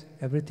face,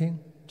 everything,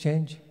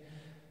 change,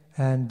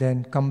 and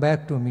then come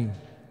back to me,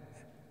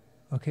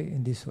 okay,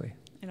 in this way.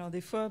 Alors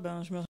des fois,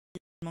 je me réveillais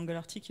le Mangal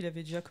Arati qu'il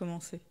avait déjà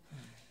commencé.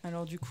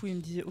 Alors du coup, il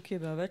me disait, ok,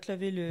 va te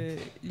laver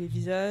les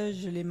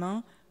visages, les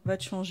mains, va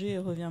te changer et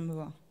reviens me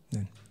voir.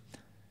 Then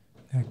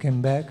I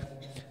came back.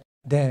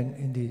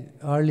 Then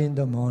early in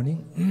the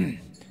morning,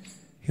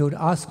 he would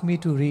ask me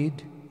to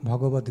read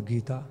Bhagavad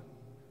Gita,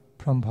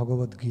 from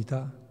Bhagavad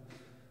Gita.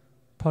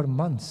 For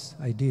months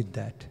I did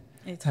that.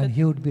 And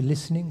he would be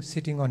listening,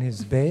 sitting on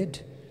his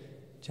bed,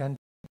 chanting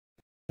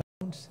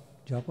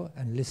japa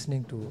and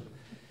listening to.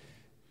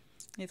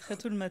 Et très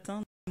tôt le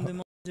matin, il me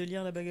demandait de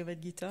lire la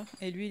Bhagavad Gita,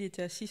 et lui il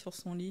était assis sur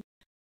son lit.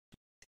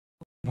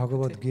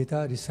 Bhagavad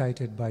Gita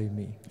recited by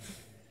me.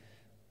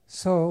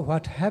 So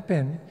what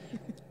happened?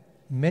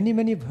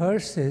 Many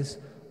verses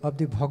of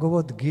the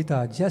Bhagavad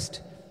Gita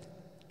just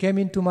came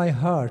into my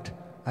heart.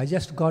 I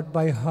just got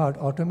by heart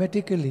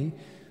automatically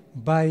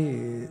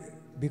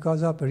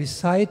because of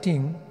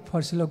reciting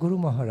for Srila Guru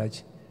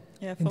Maharaj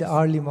in the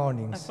early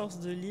mornings. À force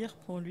de lire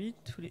pour lui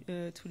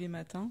tous les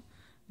matins,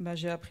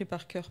 j'ai appris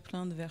par cœur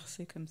plein de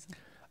versets comme ça.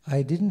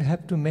 I didn't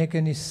have to make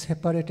any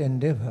separate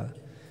endeavor,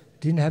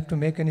 didn't have to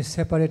make any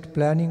separate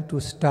planning to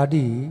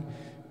study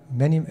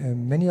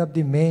many of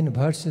the main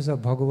verses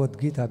of Bhagavad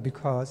Gita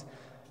because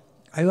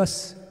I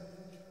was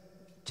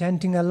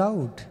chanting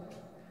aloud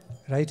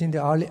right in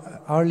the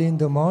early in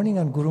the morning,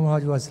 and Guru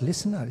Maharaj was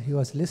listener. He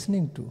was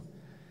listening to.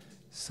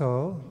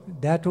 So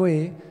that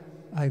way,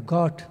 I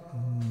got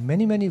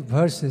many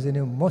verses,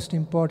 most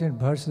important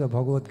verses of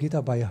Bhagavad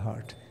Gita by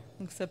heart.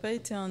 Donc ça n'a pas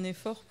été un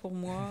effort pour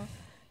moi.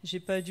 J'ai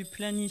pas dû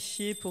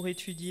planifier pour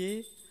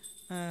étudier,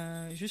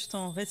 juste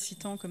en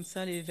récitant comme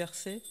ça les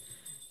versets.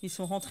 Ils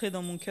sont rentrés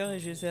dans mon cœur et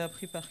je les ai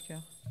appris par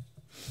cœur.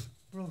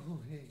 It's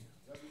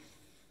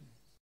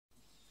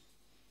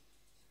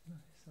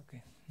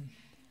okay.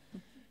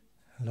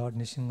 Lord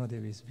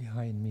Nishingadev is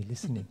behind me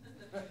listening.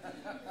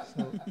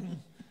 So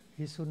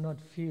he should not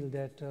feel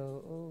that,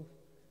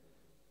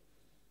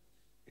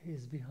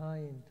 he's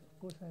behind. Of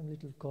course, I'm a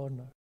little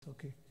corner. It's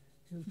okay.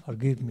 He'll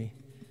forgive me.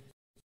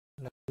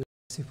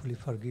 Mercifully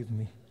forgive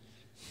me.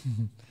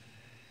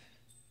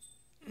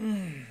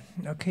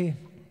 Okay.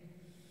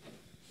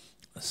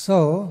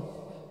 So,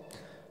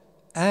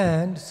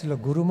 and Srila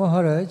Guru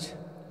Maharaj,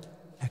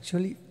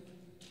 actually,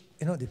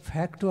 the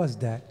fact was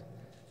that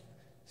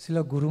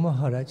Srila Guru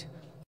Maharaj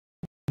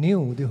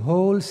knew the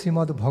whole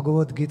Srimad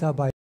Bhagavad Gita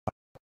by heart.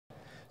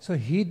 So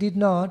he did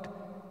not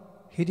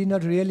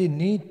really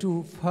need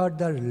to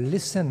further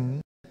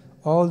listen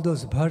all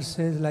those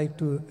verses, like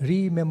to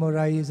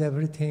re-memorize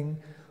everything.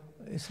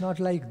 It's not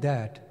like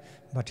that.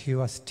 But he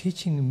was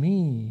teaching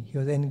me, he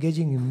was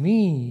engaging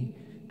me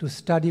to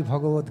study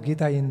Bhagavad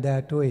Gita in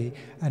that way,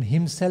 and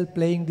himself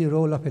playing the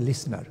role of a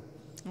listener.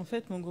 En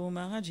fait, mon Guru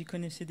Maharaj, il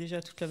connaissait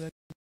déjà toute la Bhagavad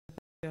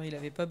Gita. Il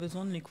n'avait pas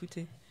besoin de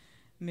l'écouter.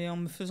 Mais en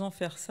me faisant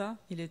faire ça,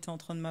 il était en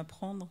train de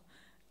m'apprendre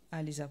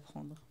à les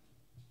apprendre.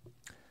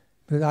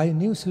 Because I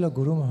knew Srila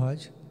Guru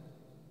Maharaj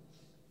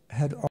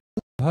had all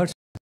the verses,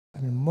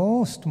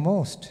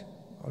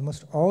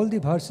 almost all the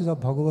verses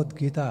of Bhagavad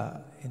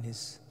Gita in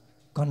his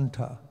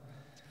kantha,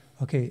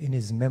 in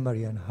his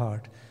memory and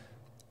heart.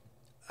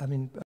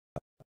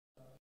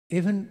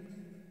 Even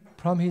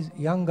from his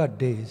younger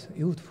days,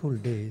 youthful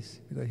days,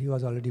 because he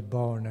was already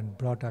born and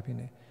brought up in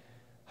a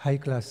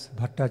high-class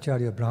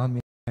Bhattacharya Brahmin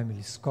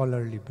family,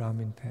 scholarly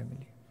Brahmin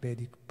family,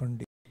 Vedic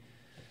Pandit.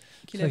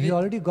 So he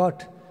already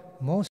got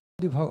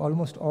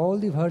almost all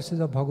the verses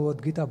of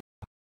Bhagavad Gita.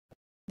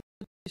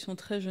 À son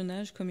très jeune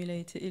âge, comme il a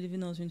été élevé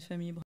dans une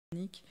famille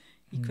brahmanique,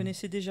 il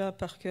connaissait déjà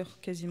par cœur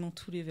quasiment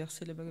tous les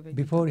versets de la Bhagavad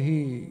Gita. Before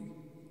he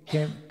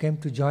came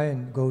to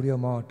join Gaudiya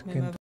Math,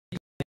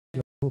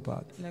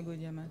 la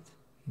Gaudiya Math.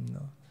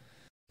 No.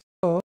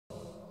 So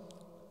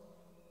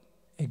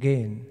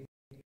again,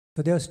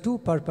 there's two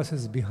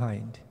purposes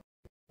behind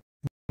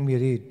me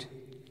read,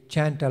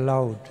 chant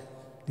aloud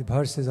the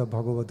verses of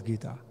Bhagavad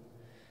Gita.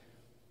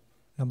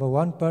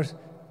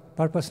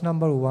 Purpose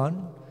number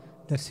one,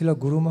 that Srila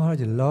Guru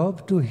Maharaj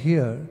loved to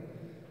hear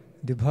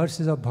the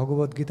verses of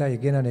Bhagavad Gita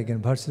again and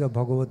again, verses of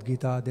Bhagavad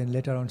Gita, then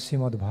later on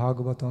Srimad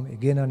Bhagavatam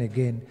again and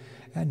again,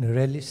 and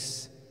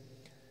relish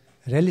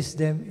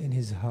them in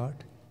his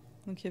heart.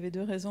 Donc il y avait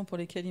deux raisons pour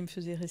lesquelles il me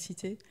faisait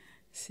réciter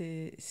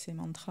ces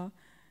mantras.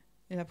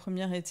 Et la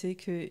première était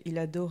qu'il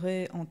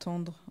adorait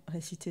entendre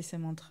réciter ces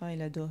mantras,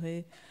 il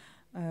adorait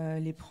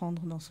les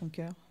prendre dans son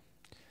cœur.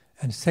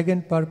 And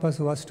second purpose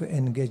was to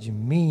engage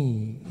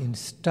me in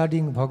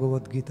studying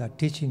Bhagavad Gita,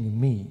 teaching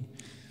me.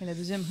 Et la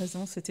deuxième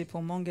raison, c'était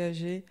pour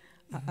m'engager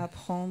à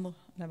apprendre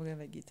la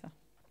Bhagavad Gita.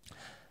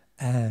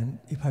 And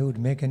if I would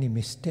make any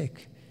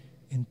mistake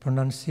in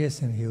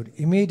pronunciation, he would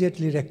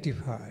immediately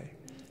rectify.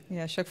 Et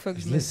à chaque fois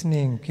que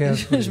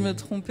je me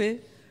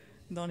trompais,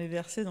 dans les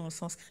versets, dans le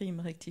sanskrit, il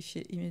me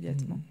rectifiait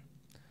immédiatement.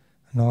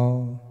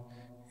 No,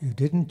 you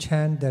didn't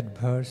chant that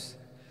verse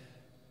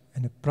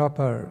in a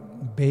proper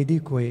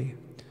Vedic way,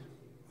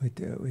 with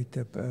the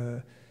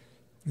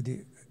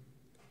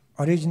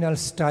original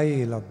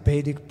style of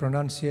Vedic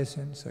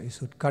pronunciation. So you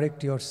should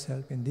correct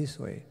yourself in this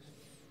way.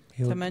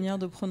 Ta manière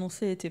de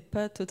prononcer n'était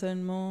pas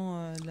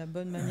totalement la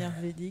bonne manière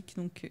védique,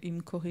 donc il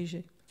me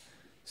corrigeait.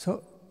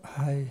 So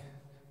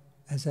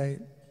as I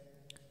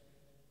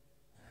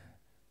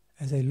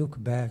look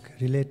back,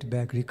 relate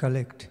back,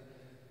 recollect,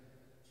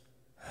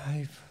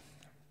 I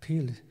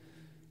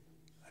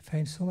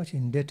find so much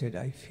indebted.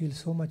 I feel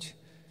so much,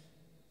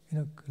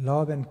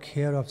 love and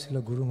care of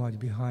Srila Guru Maharaj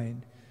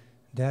behind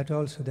that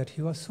also, that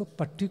he was so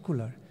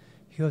particular.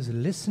 He was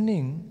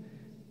listening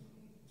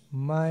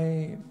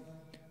my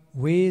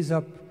ways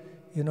of,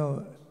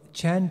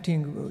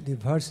 chanting the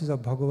verses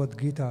of Bhagavad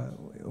Gita,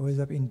 ways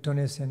of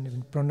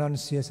intonation,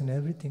 pronunciation,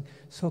 everything,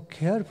 so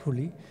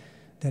carefully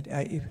that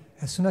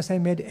as soon as I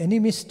made any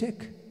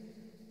mistake,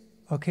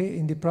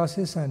 in the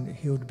process, and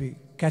he would be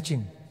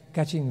catching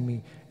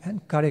me and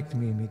correct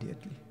me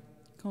immediately.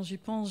 Quand j'y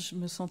pense, je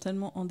me sens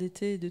tellement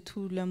endettée de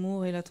tout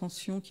l'amour et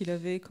l'attention qu'il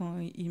avait quand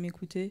il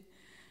m'écoutait,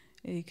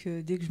 et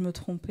que dès que je me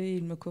trompais,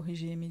 il me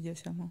corrigeait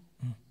immédiatement.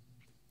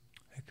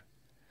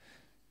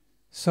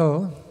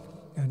 So,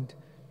 and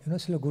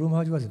Srila Guru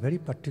Maharaj was very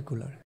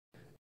particular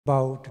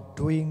about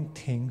doing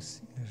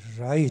things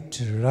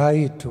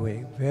right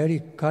way,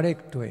 very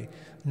correct way,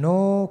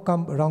 no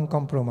wrong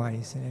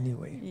compromise in any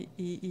way.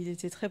 Il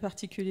était très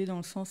particulier dans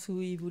le sens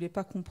où il voulait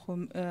pas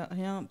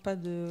pas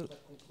de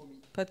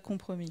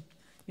compromis.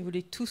 Il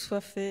voulait que tout soit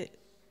fait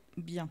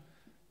bien.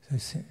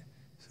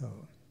 So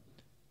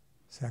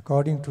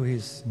according to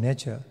his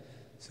nature,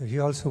 so he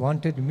also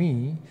wanted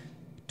me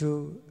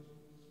to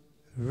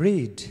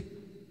read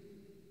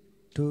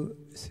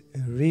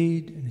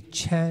and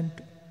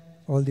chant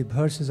all the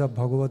verses of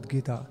Bhagavad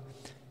Gita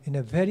in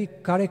a very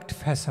correct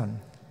fashion,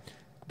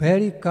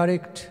 very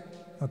correct,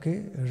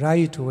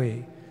 right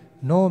way,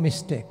 no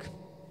mistake.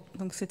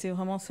 Donc c'était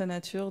vraiment sa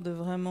nature de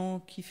vraiment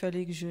qu'il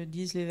fallait que je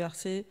dise les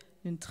versets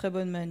d'une très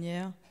bonne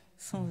manière,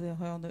 sans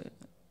erreur de.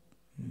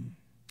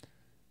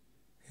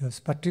 He was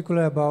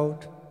particular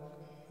about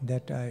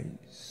that I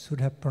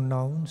should have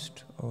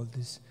pronounced all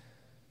these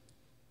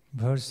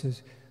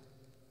verses.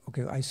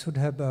 I should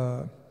have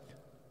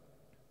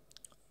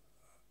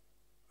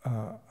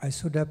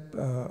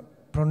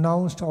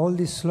pronounced all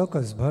these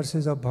slokas,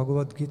 verses of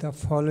Bhagavad Gita,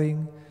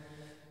 following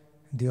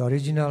the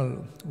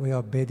original way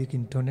of Vedic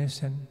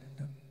intonation,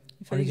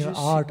 original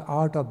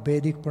art of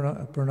Vedic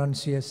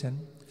pronunciation.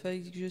 Il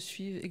fallait que je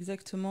suive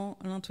exactement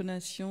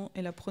l'intonation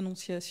et la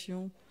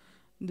prononciation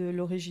de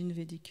l'origine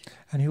védique.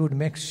 And he would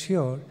make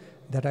sure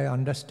that I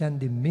understand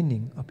the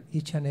meaning of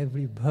each and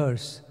every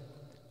verse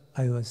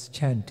I was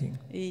chanting.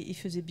 Et il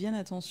faisait bien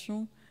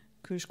attention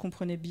que je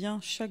comprenais bien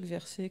chaque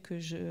verset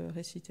que je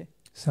récitais.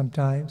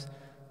 Sometimes,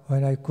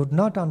 when I could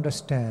not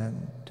understand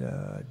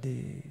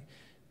the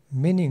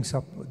meanings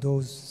of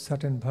those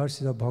certain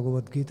verses of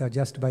Bhagavad Gita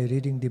just by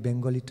reading the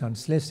Bengali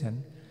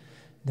translation,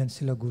 then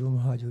Srila Guru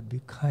Maharaj would be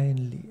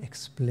kindly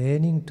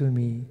explaining to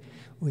me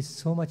with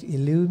so much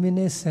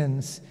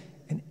illuminations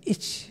in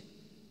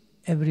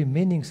every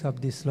meanings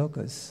of these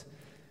slokas.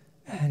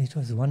 And it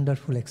was a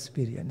wonderful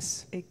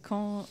experience. Et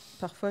quand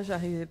parfois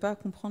j'arrivais pas à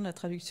comprendre la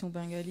traduction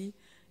bengali,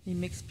 il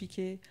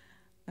m'expliquait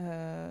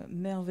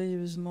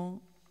merveilleusement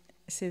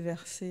ces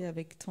versets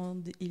avec tant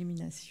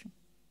d'illumination.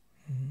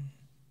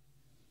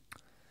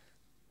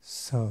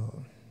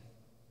 So,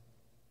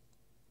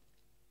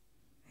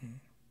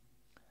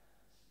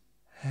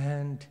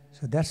 and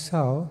so that's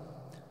how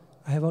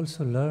I have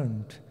also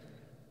learned.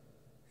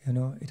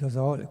 It was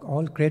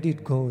all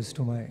credit goes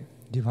to my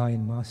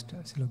divine master,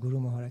 Srila Guru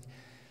Maharaj,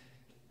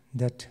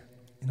 that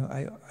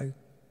I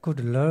could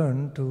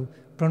learn to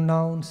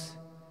pronounce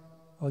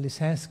all the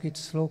Sanskrit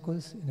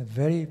slokas in a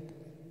very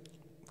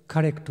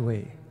correct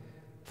way,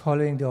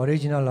 following the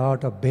original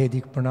art of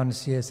Vedic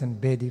pronunciation,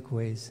 Vedic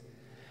ways.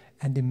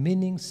 And the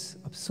meanings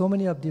of so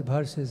many of the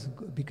verses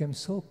became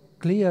so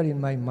clear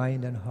in my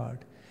mind and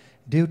heart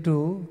due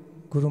to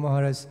Guru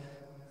Maharaj's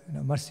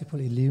merciful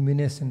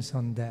illuminations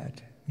on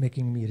that,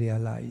 making me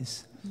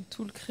realize.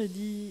 Tout le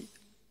crédit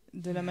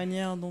de la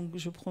manière dont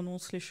je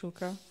prononce les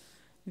shlokas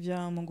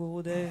vient à mon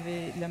Gurudev,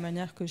 et la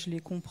manière que je les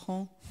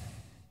comprends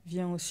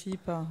vient aussi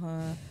par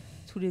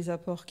tous les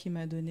apports qu'il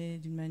m'a donnés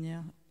d'une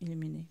manière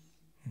illuminée.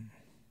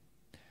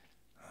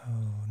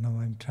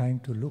 Now I'm trying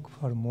to look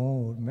for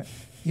more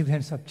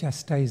events of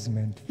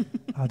chastisement.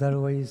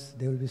 Otherwise,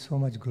 there will be so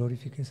much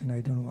glorification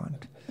I don't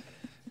want.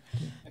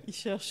 Il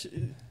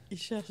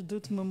cherche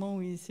d'autres moments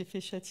où il s'est fait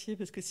châtier,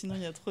 parce que sinon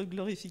il y a trop de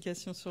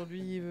glorification sur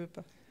lui, il veut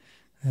pas.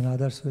 And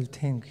others will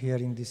think,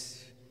 hearing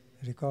this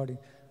recording,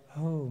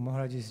 oh,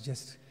 Maharaj is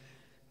just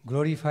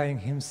glorifying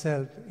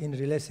himself in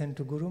relation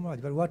to Guru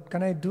Maharaj. But what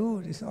can I do?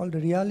 It's all the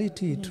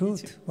reality,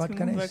 truth. What can I do? Tout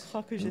le monde va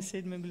croire que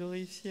j'essaie de me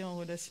glorifier en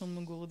relation de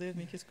mon Gurudev,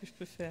 mais qu'est-ce que je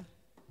peux faire?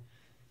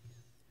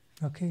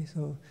 Okay,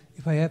 so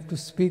if I have to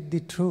speak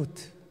the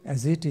truth,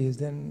 as it is,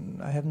 then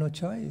I have no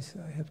choice.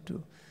 I have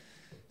to.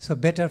 So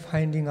better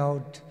finding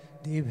out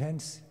the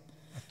events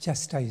of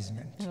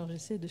chastisement. Alors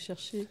j'essaie de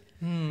chercher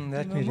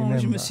Let le me moment où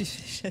je me remember. suis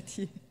fait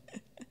châtier.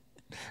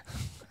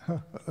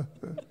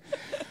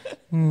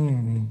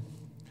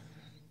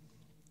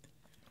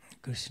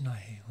 Krishna,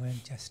 when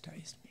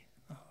chastised me.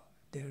 Oh,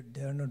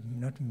 there are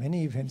not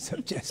many events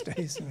of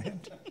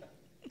chastisement.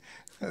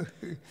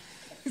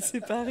 C'est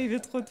pas arrivé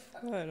trop de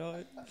fois, alors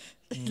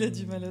il a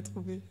du mal à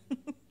trouver.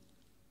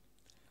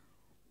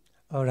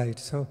 All right,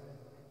 so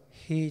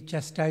he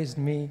chastised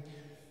me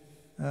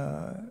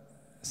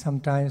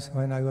sometimes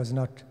when I was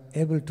not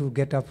able to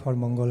get up for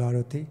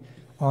Mangalarati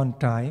on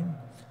time.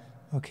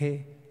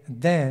 Okay,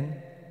 then.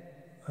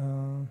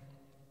 Alors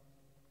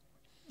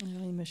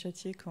il m'a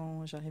châtié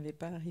quand j'arrivais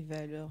pas à arriver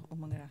à l'heure au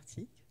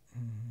Mangalarti.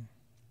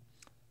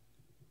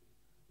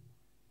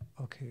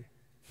 Okay,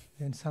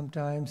 then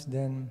sometimes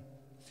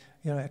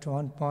at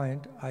one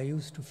point I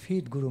used to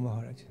feed Guru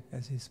Maharaj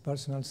as his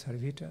personal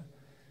servitor.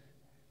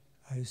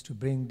 I used to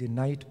bring the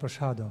night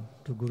prasadam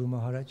to Guru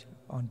Maharaj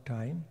on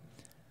time.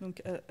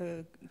 Donc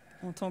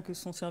en tant que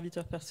son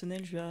serviteur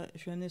personnel, je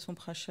lui amenais son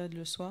prashad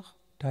le soir.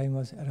 Time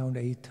was around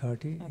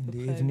 8:30 à in peu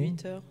the près evening.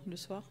 8 heures le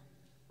soir.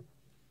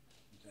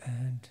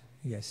 And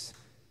yes.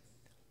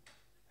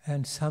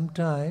 And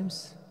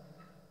sometimes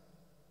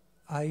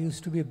I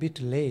used to be a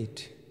bit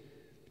late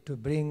to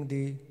bring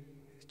the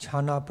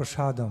chana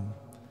prasadam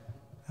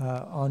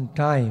on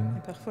time.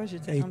 Et parfois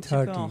j'étais un petit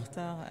peu en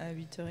retard à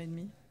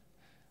 8h30.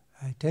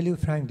 I tell you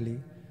frankly,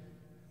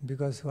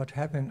 because what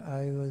happened,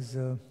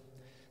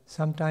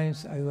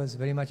 sometimes I was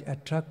very much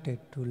attracted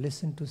to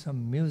listen to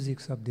some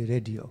music of the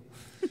radio.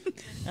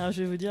 Alors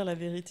je vais vous dire la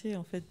vérité,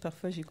 en fait,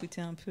 parfois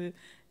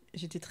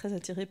j'étais très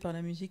attirée par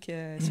la musique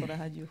sur la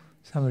radio.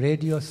 Some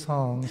radio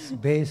songs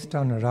based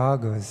on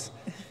ragas.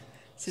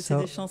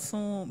 C'était des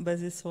chansons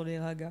basées sur les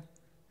ragas.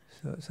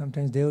 So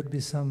sometimes there would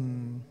be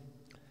some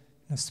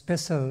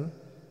special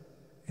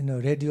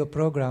radio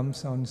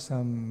programs on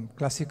some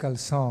classical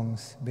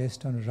songs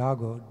based on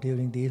raga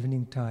during the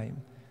evening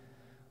time.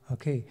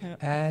 Okay,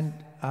 and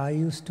I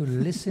used to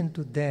listen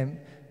to them,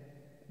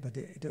 but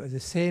it was the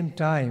same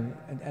time,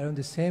 and around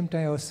the same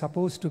time I was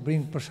supposed to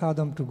bring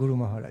prasadam to Guru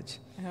Maharaj.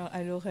 Alors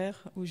à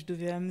l'horaire où je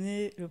devais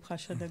amener le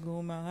prashad à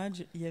Guru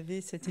Maharaj, il y avait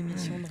cette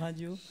émission de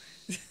radio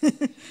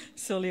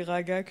sur les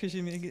ragas que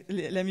j'aimais,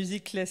 la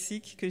musique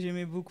classique que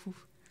j'aimais beaucoup.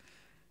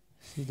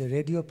 See, the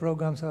radio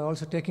programs are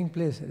also taking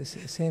place at the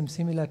same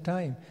similar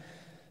time.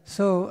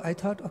 So I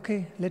thought,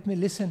 okay, let me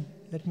listen.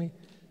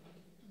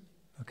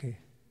 Okay.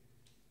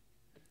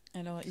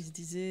 Alors il se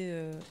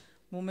disait,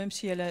 bon, même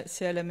si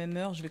c'est à la même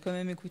heure, je vais quand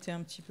même écouter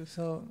un petit peu.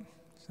 So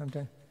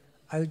sometimes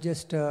I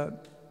just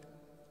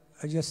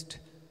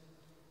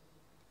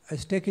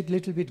take it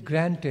little bit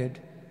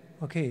granted.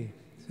 Okay,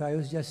 so I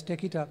was just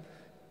take it up.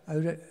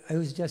 I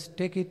was just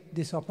take it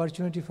this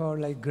opportunity for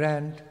like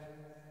grant.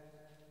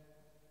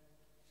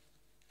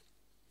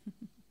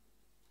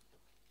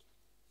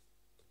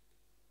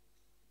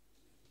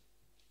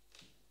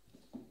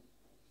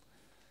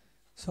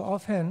 So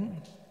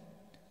often,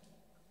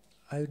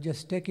 I would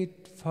just take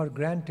it for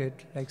granted,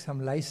 like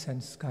some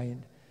license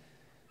kind.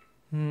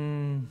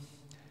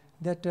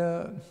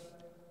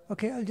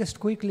 Okay, I'll just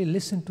quickly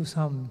listen to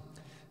some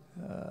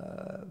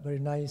very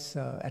nice,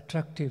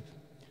 attractive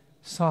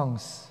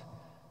songs,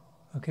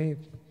 okay,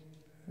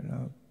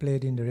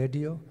 played in the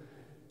radio.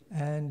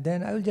 And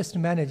then I will just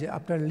manage.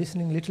 After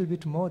listening a little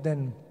bit more,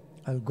 then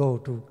I'll go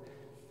to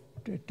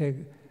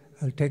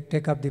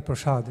take up the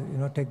prasad,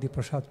 take the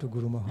prasad to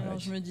Guru Maharaj. Alors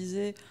je me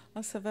disais,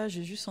 ça va,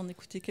 j'ai juste en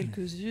écouté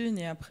quelques-unes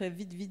et après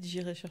vite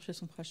j'irai chercher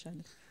son prashad.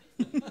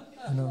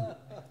 So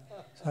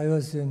I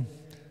was in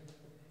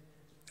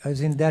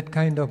that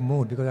kind of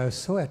mood because I was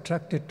so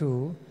attracted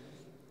to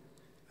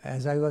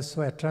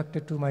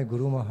my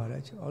Guru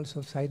Maharaj.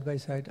 Also side by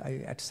side,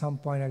 at some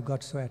point I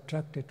got so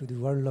attracted to the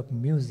world of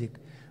music,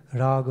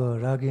 raga,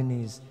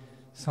 raginis,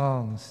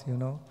 songs,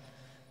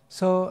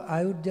 So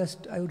I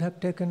would have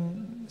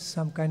taken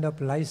some kind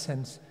of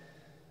license.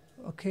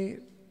 Okay,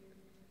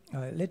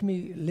 let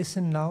me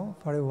listen now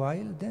for a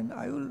while, then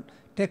I will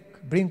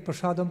bring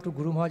prasadam to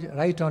Guru Maharaj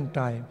right on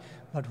time.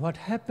 But what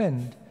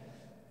happened,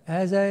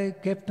 as I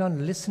kept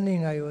on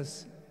listening, I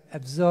was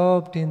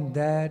absorbed in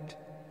that,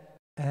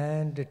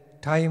 and the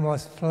time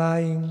was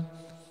flying.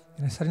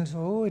 And I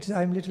suddenly said,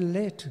 I'm a little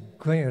late,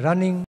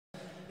 running.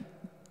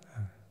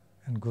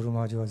 And Guru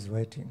Maharaj was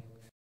waiting.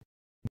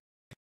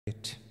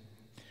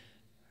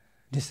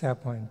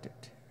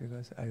 Disappointed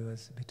because I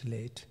was a bit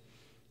late.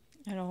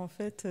 Alors en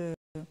fait,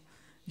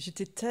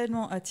 j'étais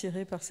tellement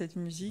attirée par cette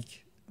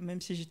musique,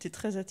 même si j'étais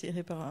très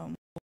attirée par mon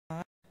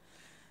Maharaj.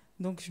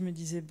 Donc je me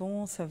disais,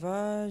 bon, ça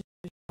va, je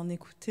vais en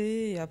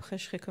écouter et après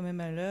je serai quand même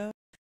à l'heure.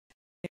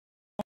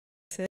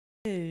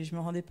 Et je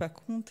me rendais pas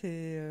compte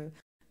et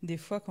des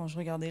fois quand je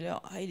regardais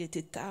l'heure, il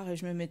était tard et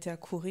je me mettais à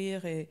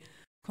courir et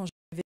quand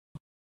j'arrivais,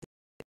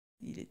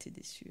 il était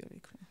déçu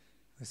avec moi.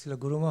 Srila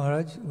Guru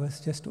Maharaj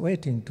was just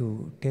waiting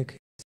to take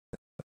his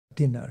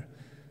dinner,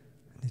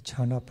 the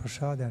chana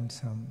prasad and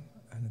some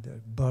another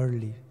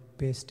barley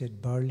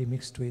pasted barley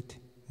mixed with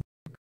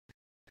milk.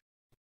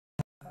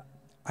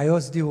 I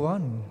was the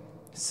one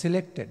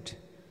selected,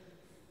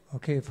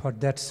 okay, for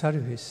that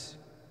service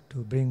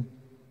to bring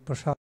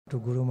prasad to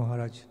Guru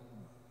Maharaj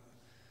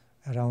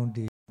around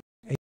the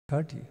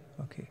 8:30,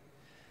 okay.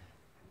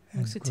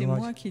 Donc c'était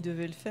moi qui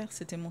devais le faire,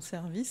 c'était mon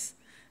service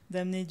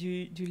d'amener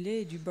du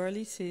lait et du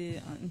barley.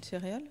 C'est une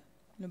céréale,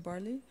 le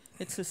barley.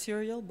 It's a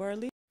cereal,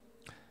 barley.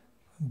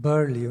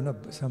 Barley,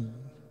 some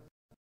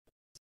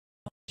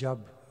job,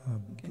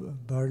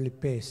 barley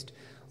paste.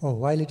 Oh,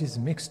 while it is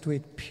mixed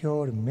with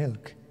pure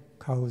milk,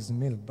 cow's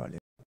milk, barley,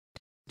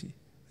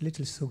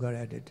 little sugar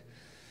added.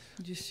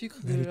 Du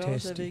sucre de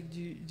l'orge avec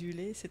du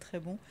lait, c'est très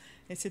bon.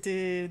 Et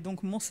c'était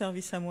donc mon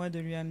service à moi de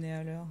lui amener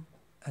à l'heure.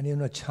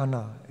 And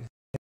chana,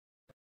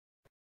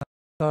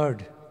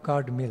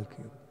 curd milk,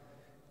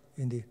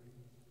 in the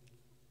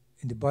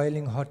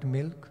boiling hot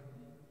milk.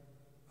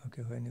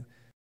 Okay, when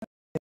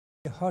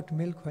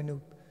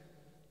you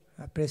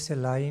press a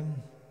lime,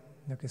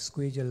 okay,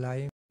 squeeze a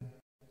lime,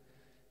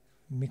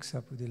 mix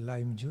up with the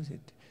lime juice,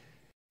 it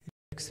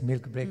makes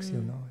milk breaks,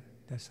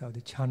 That's how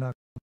the chana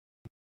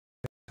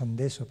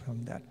sandesha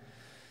from that.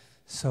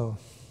 So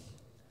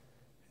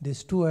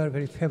these two are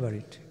very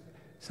favorite.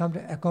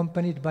 Sometimes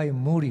accompanied by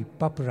muri,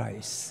 puff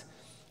rice,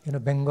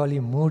 Bengali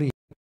muri.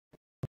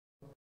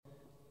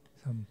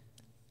 Some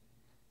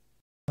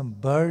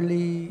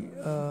barley,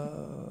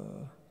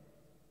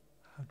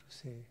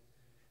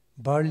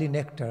 barley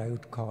nectar, I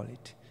would call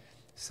it.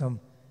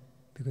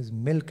 Because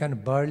milk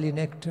and barley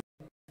nectar,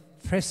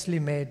 freshly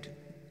made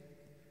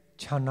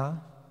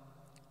chana,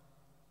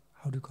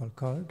 how do you call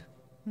curd?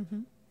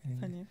 Mm-hmm.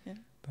 Yeah.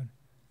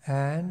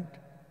 And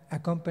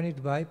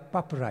accompanied by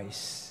puff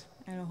rice.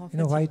 Alors en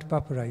fait, white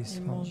puff rice.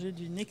 Il mangeait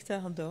du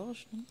nectar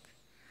d'orge, donc,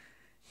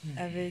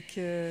 avec...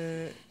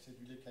 c'est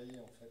du lait caillé,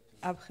 en fait.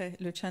 Après,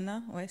 le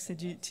chana, ouais, c'est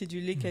du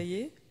lait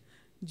caillé,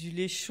 du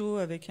lait chaud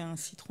avec un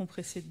citron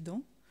pressé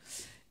dedans.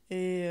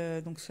 Et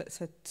donc ça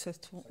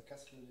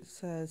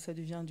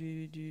devient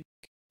du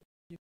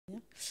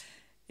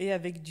et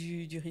avec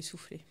du riz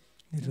soufflé.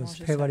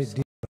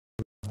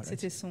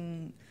 C'était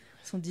son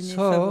dîner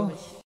favori.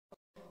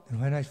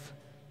 When I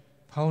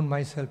found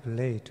myself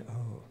late,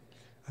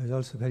 I was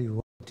also very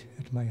worried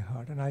at my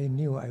heart, and I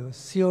knew I was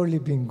surely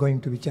going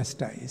to be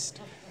chastised.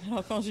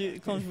 Alors quand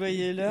je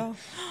voyais l'heure,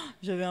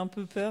 j'avais un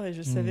peu peur et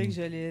je savais que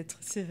j'allais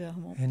être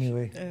sévèrement.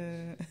 Anyway.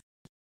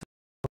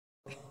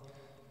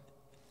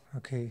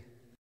 Okay.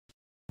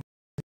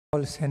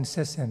 All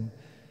sensation,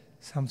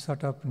 some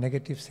sort of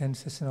negative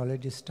sensation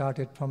already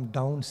started from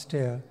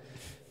downstairs,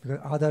 because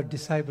other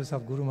disciples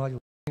of Guru Maharaj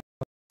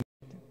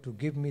to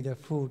give me the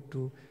food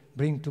to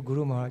bring to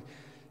Guru Maharaj.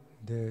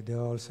 They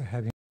are also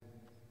having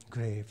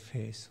grave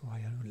face.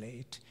 Why are you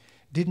late?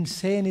 Didn't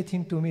say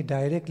anything to me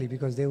directly,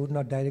 because they would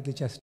not directly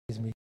chastise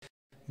me,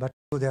 but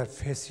to their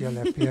facial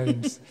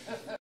appearance.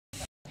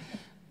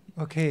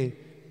 Okay,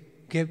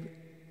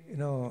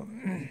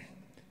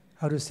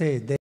 how to say,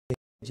 they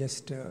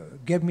just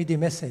gave me the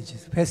message,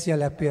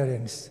 facial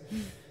appearance.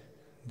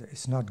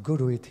 It's not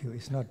good with you,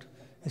 it's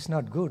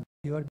not good.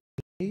 You are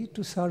late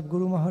to serve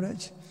Guru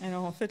Maharaj.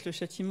 Alors en fait, le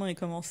châtiment est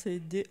commencé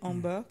dès en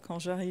bas, quand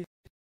j'arrive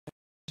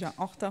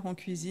en retard en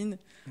cuisine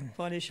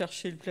pour aller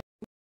chercher le plat.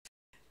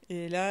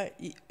 Et là,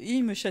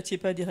 il me châtiait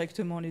pas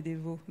directement, les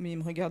dévots, mais il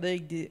me regardait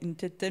avec une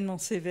tête tellement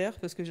sévère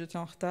parce que j'étais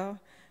en retard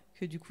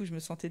que du coup, je me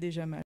sentais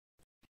déjà mal.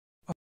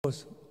 Of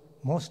course,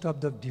 most of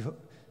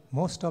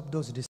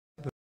those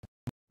disciples,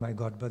 my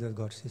God brother,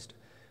 God sister,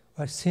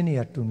 are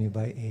senior to me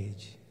by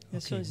age. Bien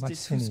sûr, ils étaient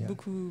tous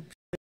beaucoup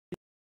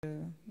plus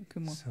que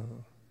moi. So,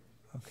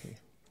 okay,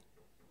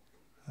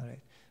 all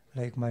right.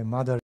 Like my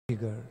mother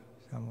figure,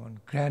 someone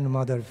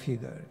grandmother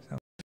figure, some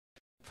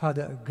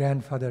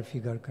grandfather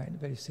figure, kind,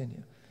 very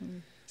senior.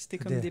 C'était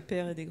comme des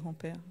pères et des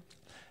grands-pères.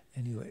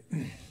 Anyway,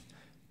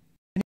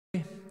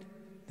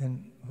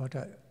 then what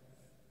I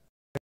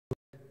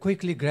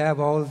quickly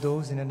grab all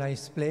those in a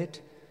nice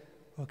plate,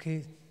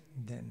 okay,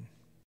 then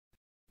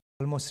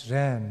almost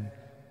ran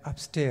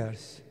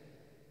upstairs,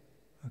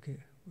 okay,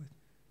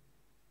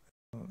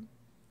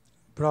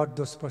 brought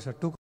those person,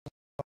 took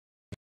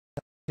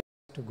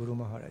to Guru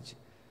Maharaj,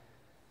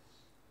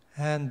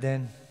 and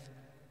then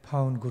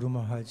found Guru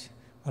Maharaj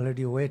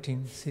already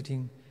waiting,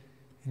 sitting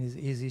in his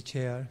easy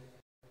chair,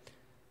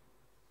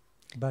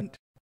 but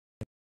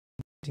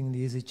sitting in the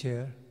easy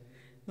chair.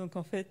 Donc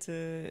en fait,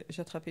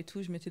 j'attrapais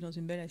tout, je mettais dans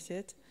une belle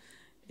assiette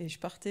et je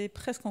partais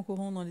presque en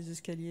courant dans les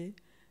escaliers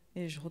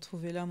et je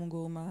retrouvais là mon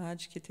Guru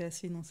Maharaj qui était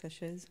assis dans sa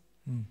chaise.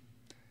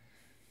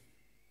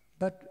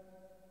 But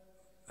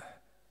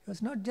he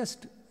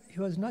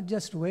was not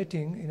just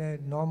waiting in a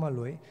normal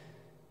way.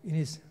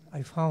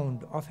 I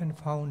often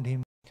found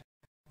him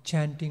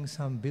chanting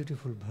some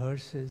beautiful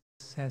verses,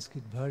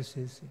 Sanskrit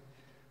verses,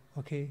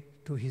 okay,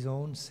 to his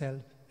own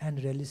self and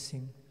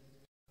releasing.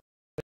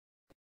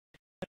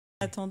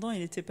 En attendant, il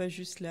n'était pas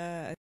juste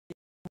là.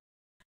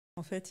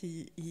 En fait,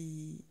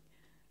 il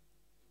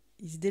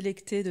se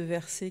délectait de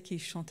versets qu'il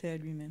chantait à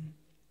lui-même.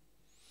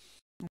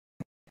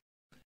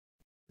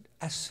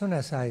 As soon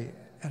as I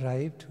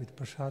arrived with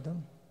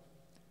prasadam,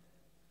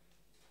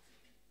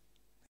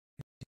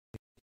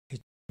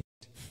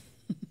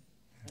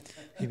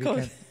 he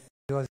was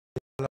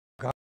a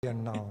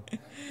guardian now.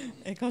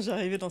 Et quand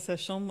j'arrivais dans sa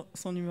chambre,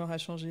 son humeur a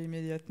changé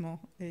immédiatement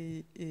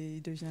et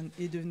il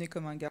devenait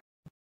comme un garde.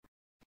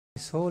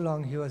 So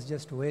long he was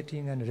just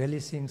waiting and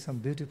releasing some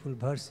beautiful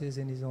verses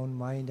in his own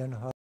mind and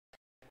heart.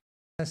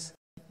 As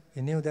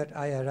he knew that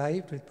I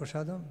arrived with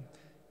prasadam,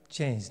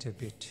 changed a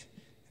bit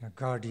in a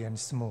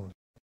guardian's mood.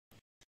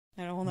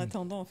 Alors en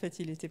attendant, en fait,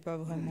 il n'était pas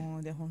vraiment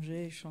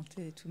dérangé, il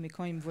chantait et tout, mais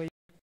quand il me voyait,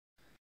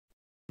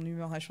 son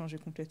humeur a changé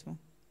complètement.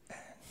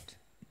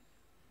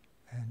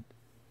 And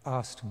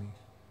asked me,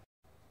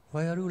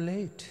 "Why are you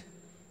late?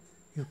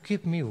 You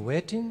keep me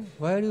waiting.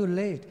 Why are you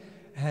late?"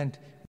 And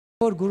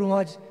before Guru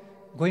Maharaj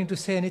going to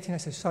say anything, I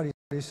said, sorry,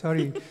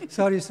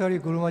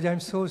 Guru Maharaj, I'm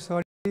so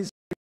sorry. Please,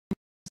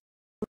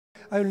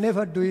 I will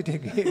never do it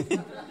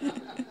again.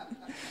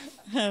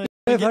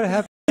 Never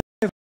happen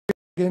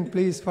again,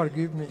 please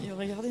forgive me. Il me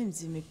regardait, il me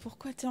disait, mais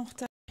pourquoi tu es en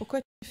retard? Pourquoi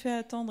tu me fais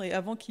attendre? Et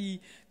avant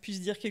qu'il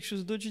puisse dire quelque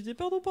chose d'autre, je disais,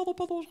 pardon,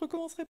 je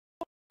recommencerai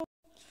pas.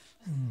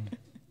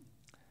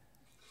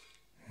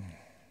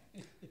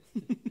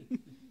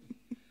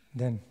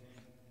 Then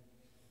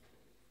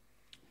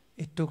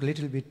it took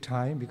little bit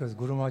time because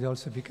Guru Maharaj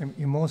also became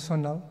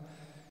emotional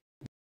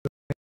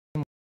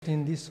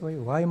in this way.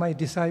 Why my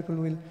disciple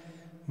will,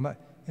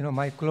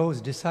 my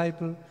close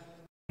disciple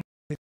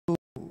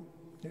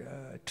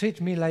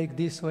treat me like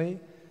this way?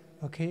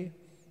 Okay,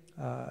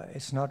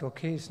 it's not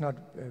okay. It's not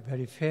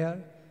very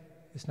fair.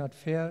 It's not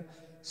fair.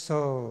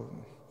 So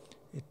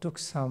it took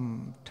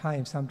some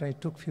time. Sometimes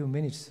it took few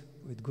minutes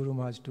with Guru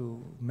Maharaj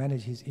to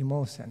manage his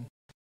emotion.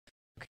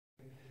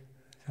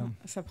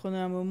 Ça prenait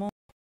un moment.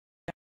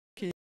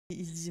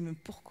 Il se disait, mais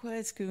pourquoi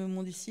est-ce que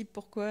mon disciple,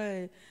 pourquoi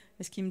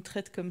est-ce qu'il me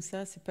traite comme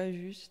ça? C'est pas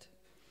juste.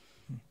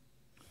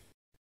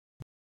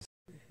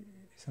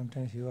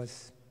 Sometimes he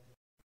was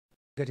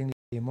getting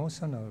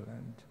emotional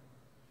and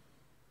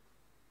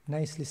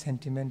nicely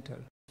sentimental,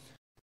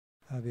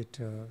 a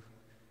bit,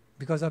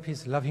 because of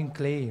his loving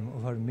claim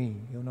over me,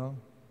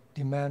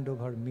 demand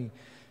over me,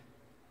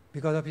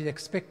 because of his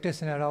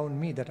expectation around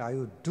me that I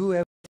would do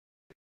everything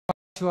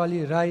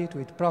actually right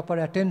with proper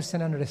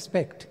attention and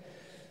respect.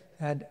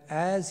 And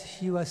as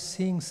he was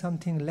seeing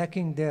something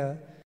lacking there,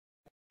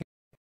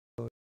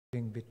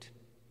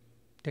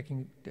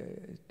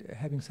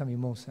 having some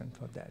emotion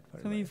for that.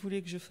 Comme il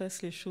voulait que je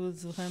fasse les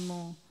choses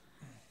vraiment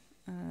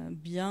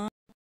bien,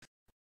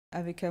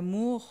 avec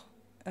amour,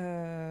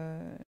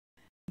 que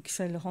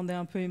ça le rendait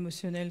un peu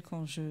émotionnel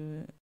quand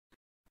je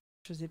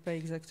faisais pas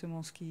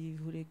exactement ce qu'il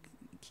voulait,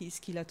 ce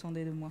qu'il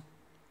attendait de moi.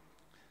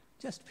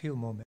 Just few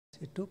moments.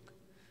 It took.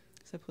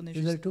 Ça prenait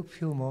juste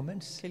few moments.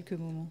 Quelques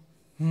moments.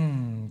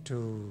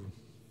 To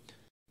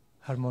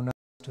harmonize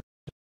to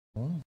a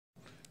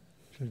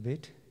little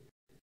bit.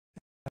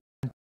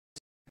 I'm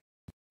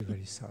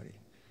very sorry.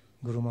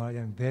 Guru Maharaj,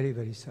 I'm very,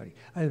 very sorry.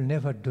 I will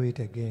never do it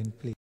again,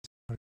 please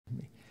forgive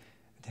me.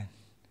 Then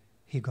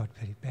he got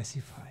very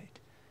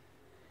pacified.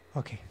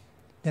 Okay.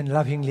 Then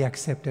lovingly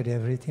accepted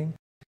everything.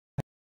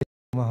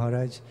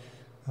 Maharaj,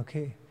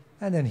 okay.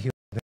 And then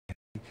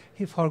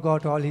he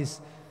forgot all his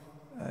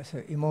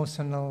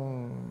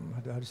emotional,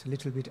 a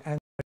little bit anger,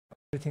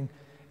 everything.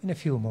 In a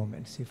few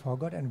moments, he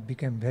forgot and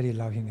became very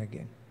loving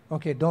again.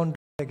 Okay, don't do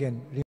it again,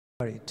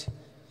 remember it.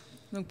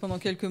 Donc pendant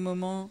quelques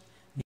moments,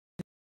 il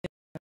était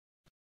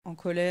en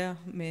colère,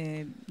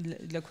 mais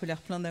de la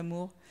colère plein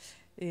d'amour.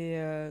 Et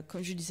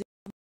comme je lui disais,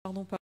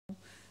 pardon,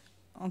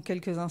 en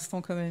quelques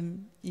instants quand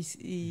même,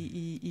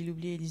 il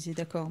oubliait, il disait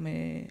d'accord,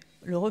 mais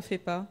le refais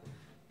pas.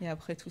 Et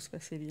après tout se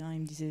passait bien,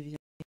 il me disait viens,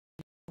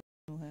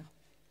 horaire.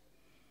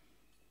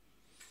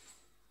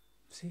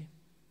 See?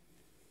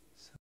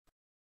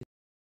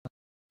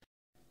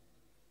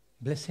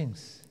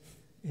 Blessings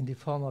in the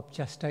form of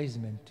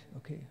chastisement,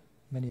 okay?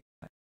 Many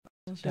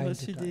J'ai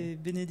reçu des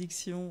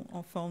bénédictions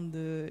en forme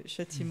de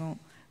châtiment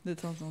de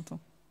temps en temps.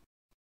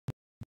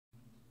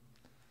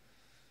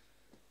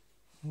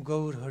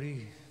 Gaur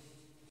Hari.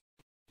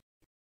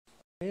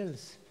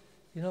 Else,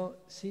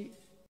 see,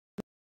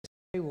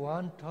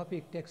 one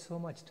topic takes so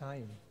much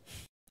time.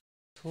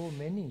 So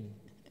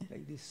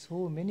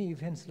many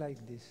events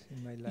like this in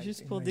my life.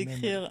 Juste pour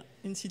décrire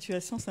une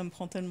situation, ça me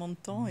prend tellement de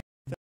temps et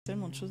il y a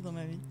tellement de choses dans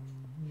ma vie.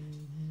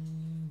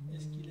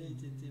 Est-ce qu'il a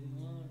été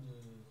témoin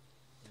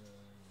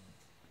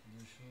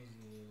de choses,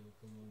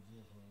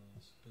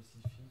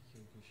 spécifiques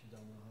que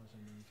Sridhar Maharaj a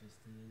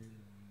manifestées,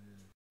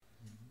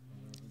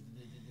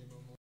 des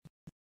moments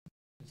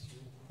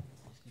spéciaux?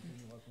 Est-ce qu'il peut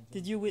nous raconter?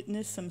 Did you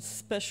witness some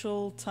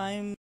special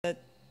time that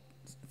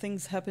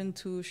things happened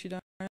to Sridhar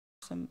Maharaj?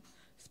 Some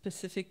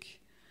specific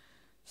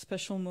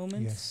special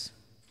moments? Yes.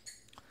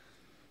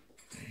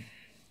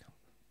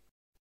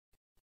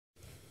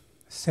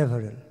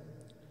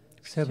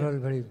 Several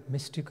very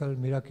mystical,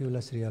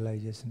 miraculous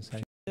realizations.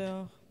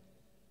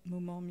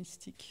 Moments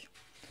mystiques.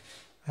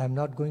 I am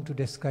not going to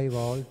describe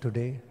all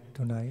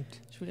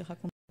tonight. Je vous les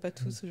raconterai pas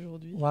tous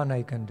aujourd'hui. One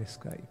I can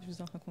describe. Je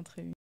vous en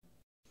raconterai une.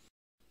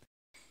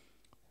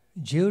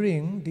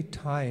 during the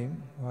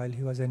time while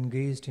he was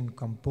engaged in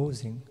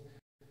composing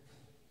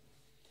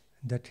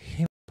that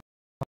hymn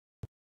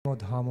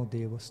Dhamo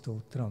Deva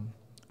Stotram,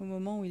 au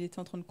moment où il était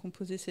en train de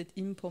composer cette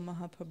hymne pour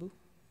Mahaprabhu.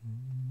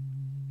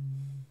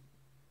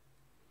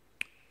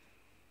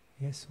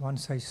 Yes,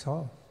 once I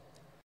saw,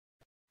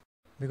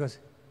 because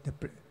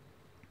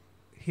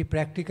he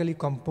practically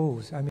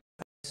composed. I mean,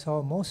 I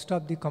saw most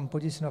of the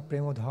composition of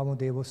Prema Dhamo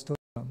Deva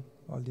Stotram,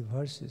 all the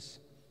verses.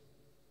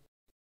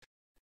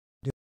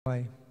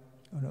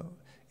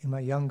 In my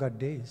younger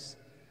days,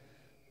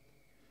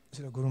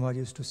 Srila Guru Maharaj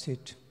used to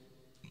sit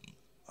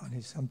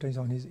sometimes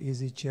on his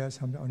easy chair,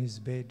 sometimes on his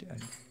bed,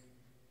 and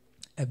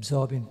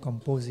absorb in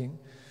composing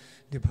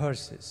the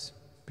verses,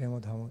 Prema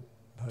Dhamo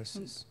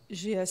verses.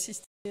 J'ai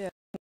assisté à la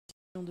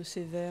composition de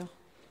ces vers.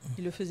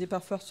 Il le faisait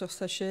parfois sur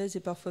sa chaise et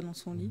parfois dans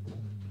son lit.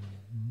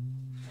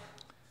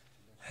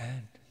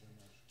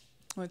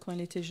 Ouais, quand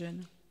il était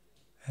jeune.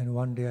 And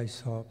one day I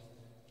saw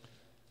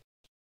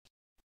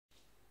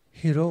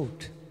he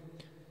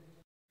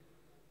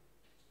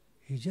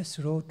just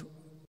wrote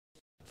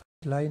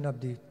first line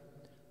of the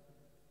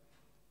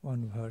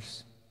one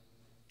verse,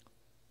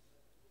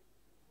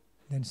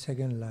 then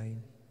second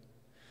line,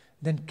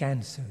 then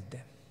cancelled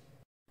them,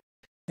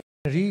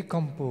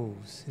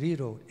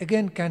 rewrote,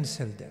 again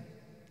cancelled them,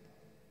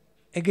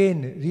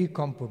 again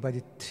recomposed. By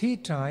the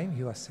third time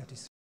he was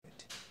satisfied.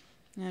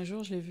 Et un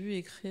jour, je l'ai vu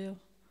écrire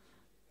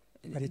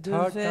By the deux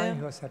third vers. time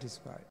he was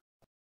satisfied.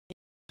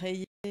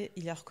 Rayé,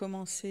 il a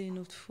recommencé une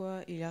autre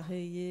fois, il a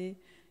rayé,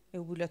 et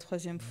au bout de la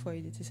troisième fois,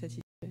 il était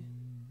satisfait.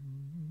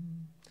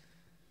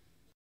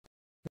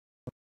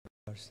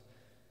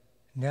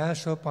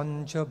 Nyasha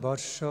pancha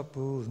varsha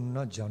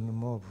purna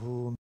janma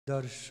bhumi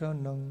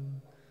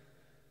darshanam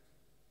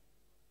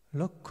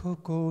lakha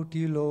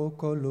koti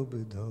loka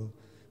lubdha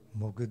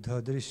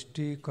mugdha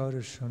drishti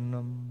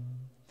karshanam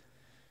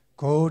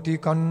koti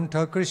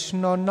kantha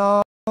krishna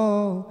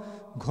nama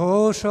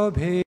ghosha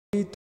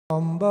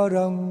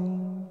bheitambaram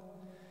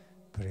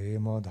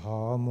prema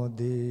dhama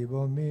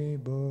deva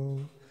meva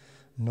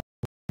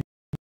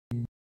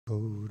nami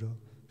gaura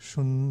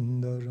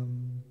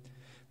sundaram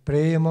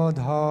Prema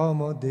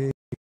Dhama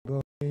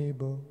Deva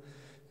Meva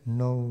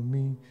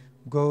Naumi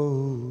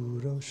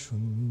Gaura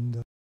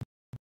Sundar.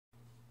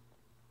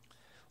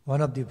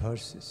 One of the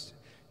verses,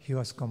 he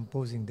was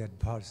composing that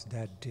verse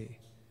that day.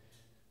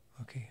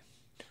 Okay.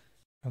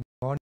 From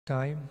the morning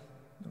time,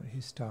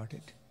 he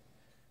started.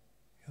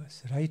 He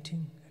was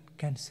writing and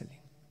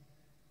cancelling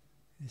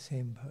the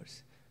same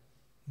verse.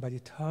 By the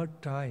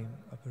third time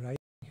of writing,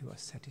 he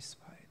was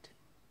satisfied.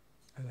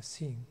 I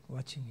was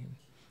watching him.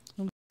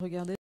 Donc,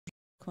 regardez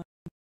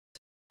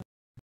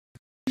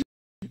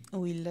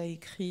où il l'a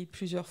écrit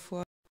plusieurs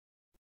fois.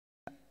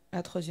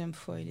 La troisième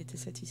fois, il était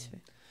satisfait.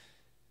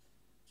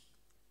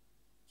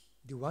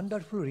 The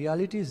wonderful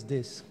reality is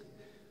this: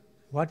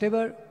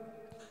 whatever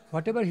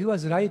he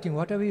was writing,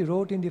 whatever he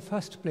wrote in the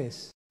first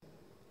place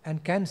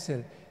and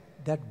cancelled,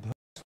 that verse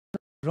was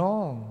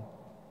wrong.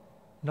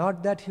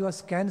 Not that he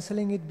was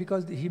cancelling it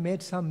because he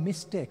made some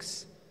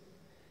mistakes,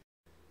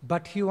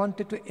 but he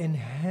wanted to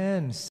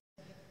enhance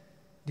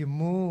the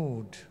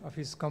mood of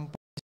his composition.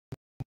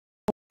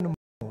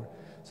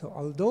 So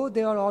although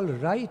they are all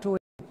right,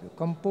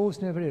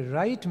 composed in a very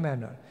right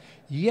manner,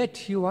 yet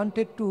he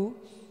wanted to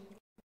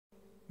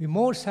be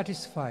more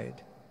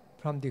satisfied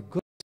from the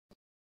good,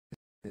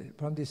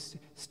 from this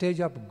stage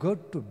of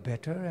good to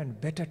better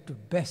and better to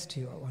best.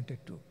 He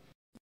wanted to.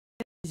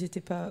 Ils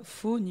n'étaient pas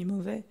faux ni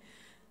mauvais,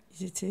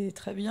 ils étaient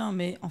très bien,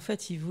 mais en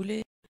fait, il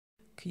voulait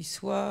qu'ils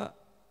soient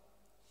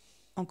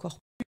encore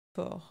plus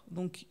forts.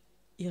 Donc,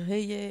 il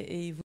rayait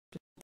et il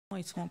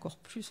voulait qu'ils soient encore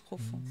plus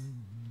profonds.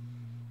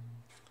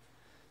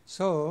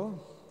 So,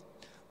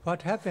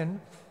 what happened?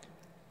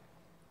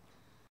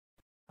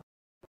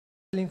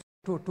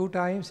 Two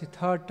times, the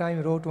third time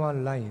he wrote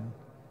one line.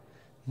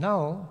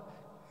 Now,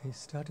 he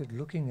started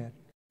looking at,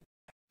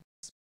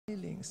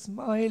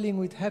 smiling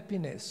with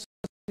happiness.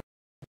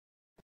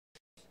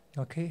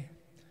 Okay?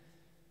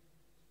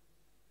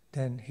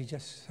 Then he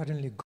just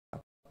suddenly got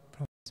up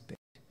from his bed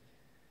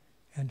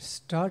and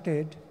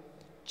started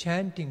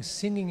chanting,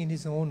 singing in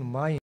his own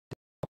mind,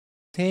 the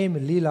same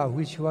lila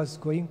which he was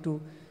going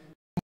to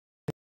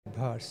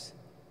verse,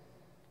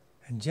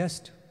 and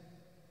just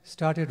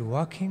started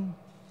walking,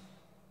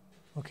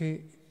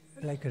 okay,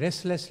 like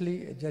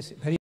restlessly, just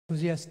very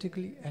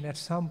enthusiastically, and at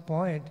some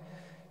point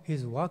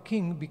his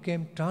walking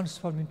became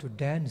transformed into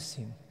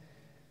dancing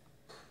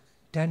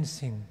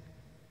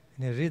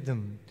in a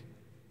rhythm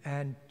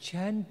and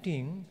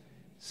chanting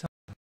some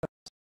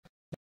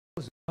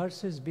those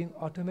verses being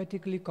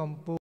automatically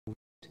composed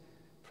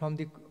from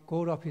the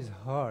core of his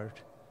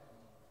heart.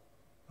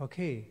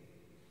 Okay,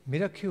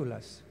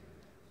 miraculous.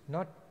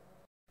 Not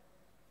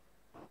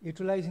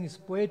utilizing his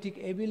poetic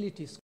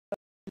abilities.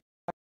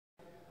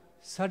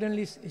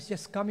 Suddenly it's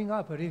just coming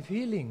up,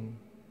 revealing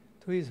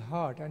to his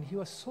heart, and he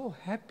was so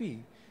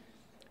happy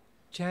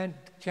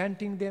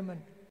chanting them,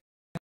 and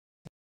at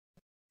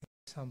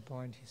some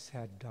point he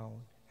sat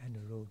down and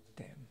wrote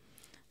them.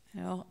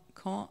 Alors,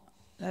 quand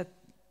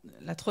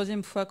la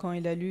troisième fois, quand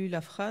il a lu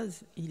la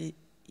phrase, il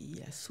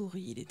a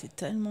souri, il était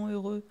tellement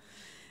heureux.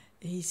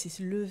 Et il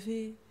s'est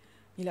levé,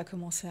 il a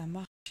commencé à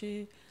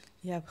marcher.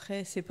 Et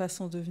après, ses pas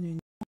sont devenus...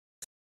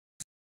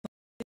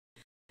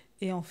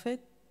 Et en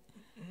fait,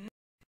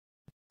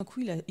 d'un coup,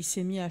 il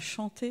s'est mis à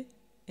chanter.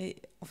 Et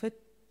en fait,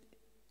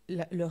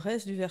 le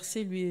reste du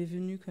verset lui est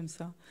venu comme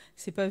ça.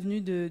 C'est pas venu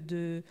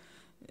de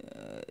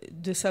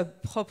sa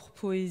propre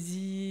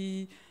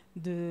poésie,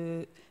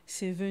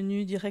 c'est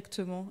venu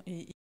directement. Et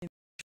il est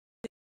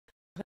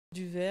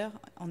du vers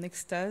en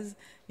extase,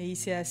 et il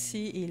s'est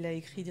assis et il a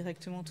écrit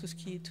directement tout ce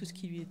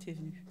qui lui était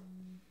venu.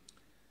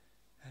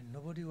 And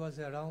nobody was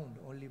around,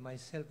 only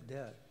myself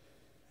there.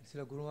 And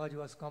Srila Guru Maharaj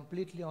was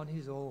completely on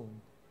his own,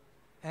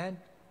 and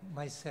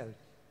myself,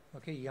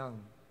 okay, young.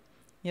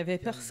 Il n'y avait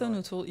personne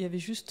autour, il y avait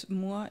juste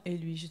moi et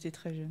lui, j'étais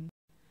très jeune.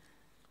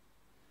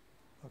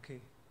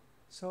 Okay,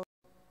 so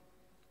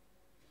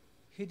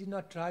he did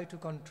not try to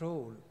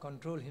control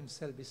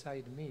himself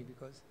beside me,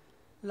 because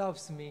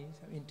loves me,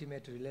 some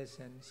intimate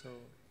relation, so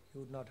he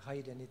would not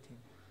hide anything.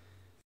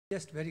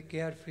 Just very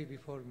carefree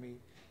before me,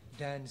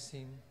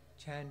 dancing,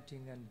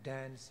 chanting and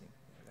dancing.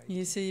 Right? Il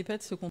n'essayait pas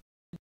de se contrôler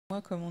de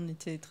moi, comme on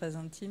était très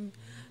intimes.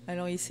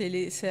 Alors il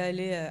s'est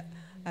allé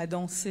à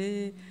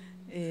danser,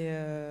 et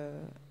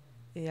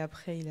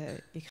après il a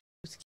écrit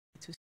tout ce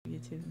qui lui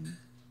était venu.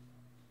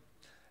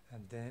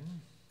 And then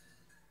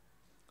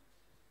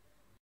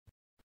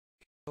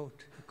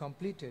he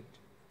completed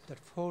that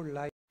 4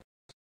 lines.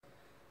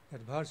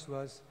 That verse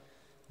was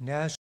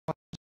Nyasha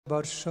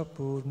Varsha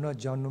Purna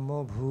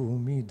Janma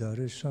Bhumi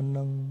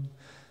Darshanam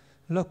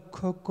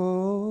Lakha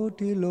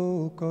Koti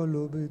Loka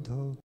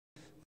Lubidha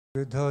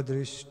Vidha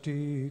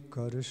Drishti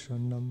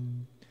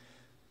Karshanam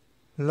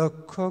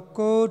Lakha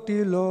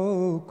Koti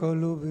Loka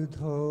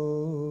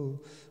Lubidha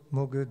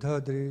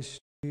Mugdha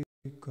Drishti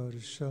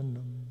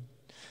Karshanam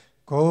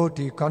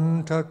Koti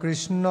Kantha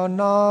Krishna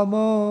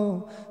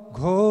Nama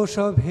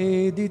Ghosha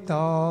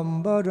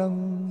Bheditambaram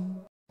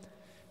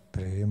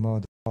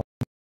Prema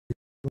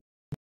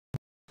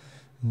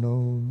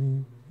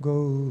Naumi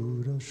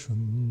Gaura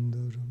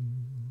Sundaram.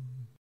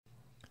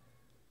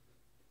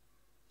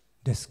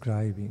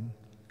 Describing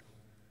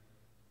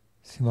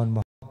Sriman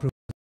Mahaprabhu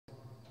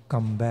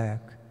come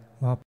back,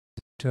 Mahaprabhu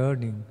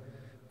turning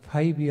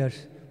 5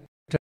 years,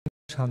 turning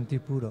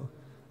Shantipura,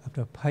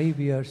 after 5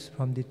 years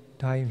from the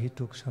time he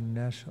took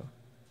sannyasa.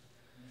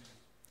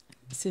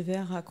 Ces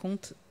vers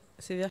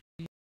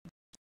qui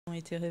ont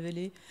été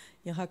révélés,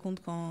 ils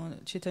racontent quand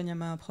Chaitanya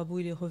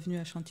Mahaprabhu il est revenu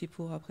à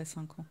Shantipur après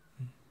 5 ans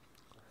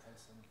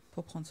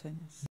pour prendre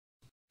sannyas.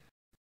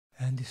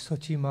 And the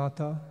Sachi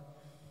Mata,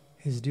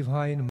 his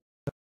divine mother,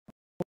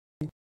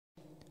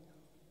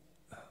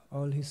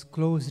 all his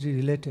closely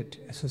related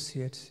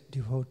associates,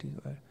 devotees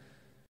were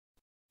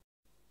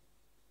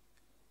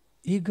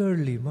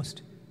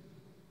most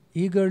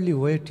eagerly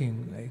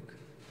waiting, like,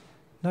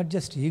 not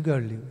just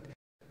eagerly,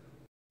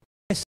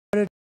 they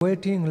started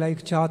waiting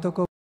like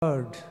Chataka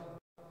bird,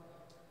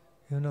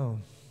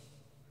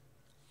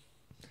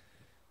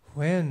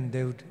 when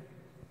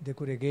they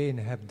could again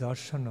have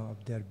darshana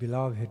of their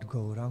beloved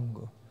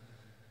Gauranga.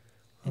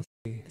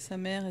 Okay. Sa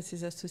mère et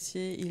ses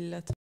associés, ils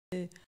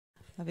l'attendaient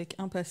avec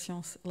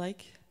impatience,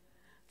 like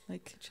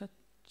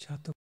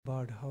Chataka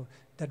bird,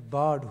 that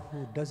bird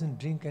who doesn't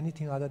drink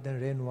anything other than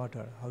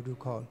rainwater, how do you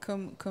call?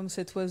 Comme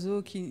cet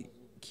oiseau qui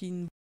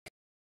ne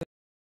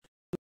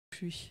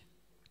pluie.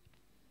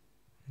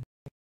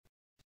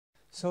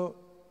 So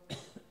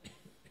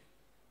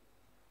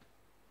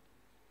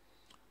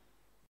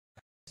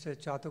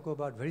Chataka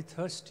bird, very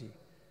thirsty,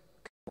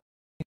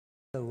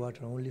 the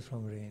water only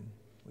from rain.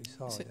 We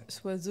saw that.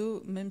 Cet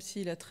oiseau, même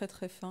s'il a très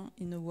très faim,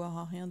 il ne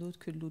boira rien d'autre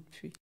que de l'eau de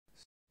pluie.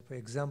 For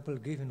example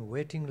given,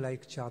 waiting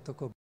like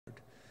Chataka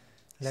bird,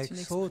 like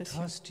so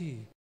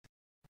thirsty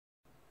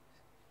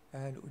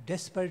and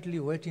desperately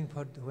waiting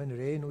for when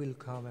rain will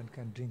come and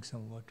can drink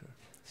some water.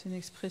 C'est une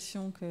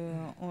expression que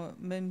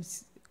même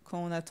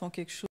quand on attend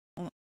quelque chose,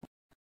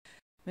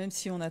 même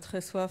si on a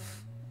très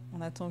soif,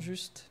 il attend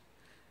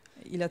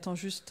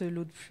juste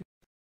l'eau de pluie.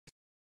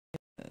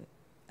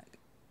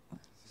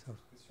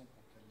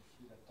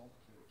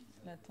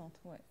 L'attente,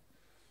 ouais.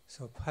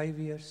 So 5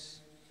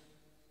 years,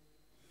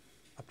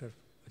 after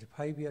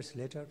 5 years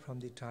later from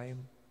the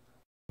time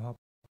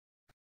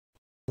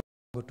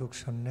Mahaprabhu took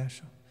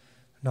sannyasa,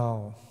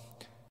 now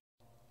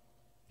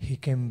he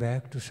came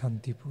back to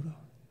Shantipura.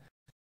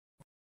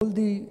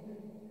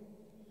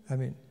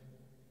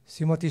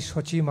 Srimati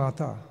Sachi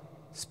Mata,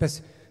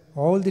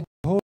 all the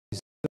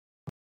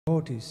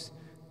devotees,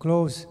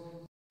 close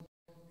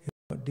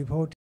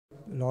devotees,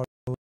 Lord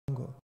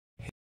Gauranga,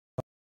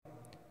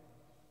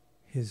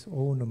 his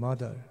own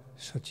mother,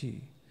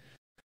 Sachi,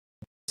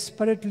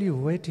 desperately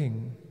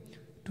waiting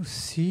to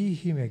see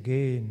him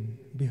again,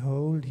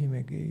 behold him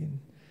again,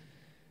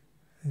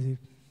 as if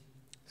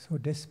so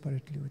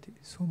desperately, with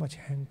so much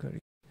hankering.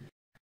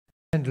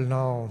 And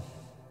now,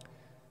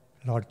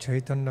 Lord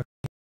Chaitanya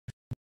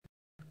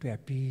to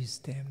appease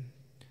them,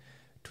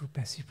 to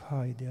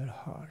pacify their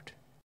heart.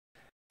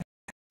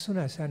 soon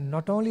as, and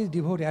not only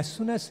devotee, as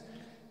soon as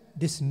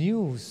this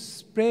news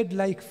spread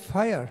like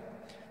fire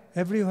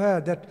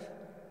everywhere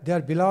that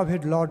their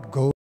beloved Lord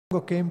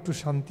Gauranga came to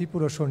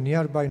Shantipura, so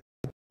nearby,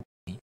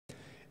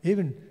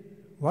 even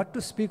what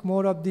to speak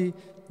more of the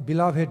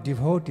beloved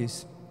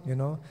devotees, you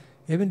know,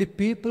 even the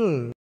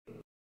people,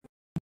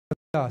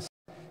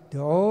 they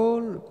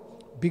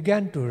all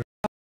began to rush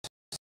to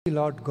see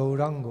Lord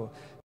Gauranga.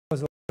 There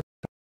was a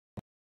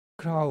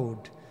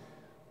crowd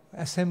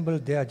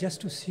assembled there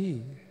just to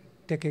see,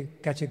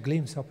 catch a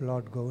glimpse of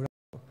Lord Gauranga.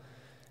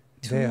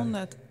 Tout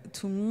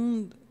le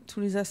monde, tous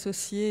les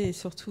associés et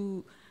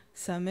surtout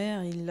sa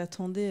mère, ils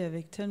l'attendaient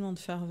avec tellement de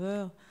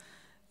ferveur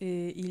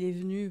et il est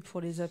venu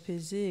pour les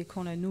apaiser. Et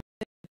quand la nouvelle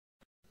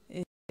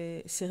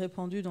s'est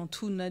répandue dans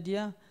tout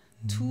Nadia,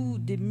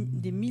 des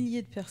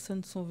milliers de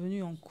personnes sont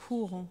venues en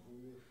courant.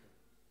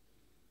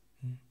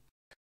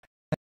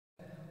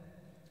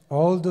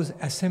 All those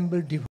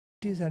assembled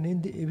devotees and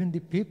even the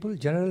people,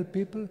 general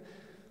people,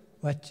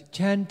 were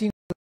chanting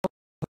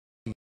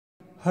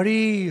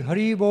Hari,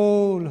 Hari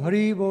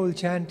Bol,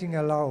 chanting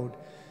aloud.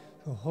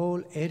 The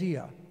whole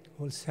area,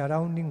 whole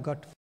surrounding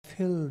got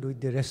filled with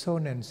the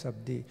resonance of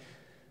the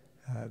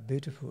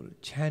beautiful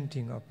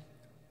chanting of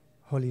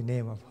holy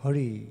name of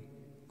Hari,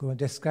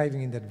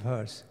 describing in that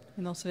verse.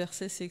 Et dans ce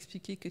verset, c'est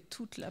expliqué que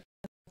toute la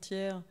planète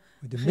entière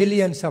with the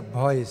millions of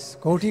voices,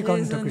 Koti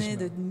Kanta résonnait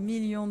Krishna. de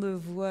millions de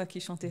voix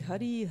qui chantaient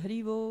Hari,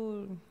 Hari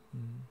Bol.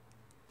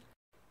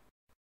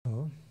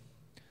 So,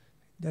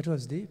 that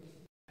was the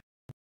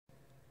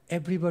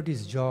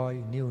everybody's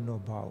joy knew no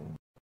bound.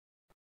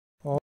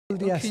 All the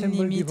Aucune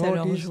assembled limite à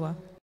leur devotees, joie.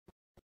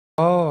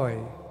 joy,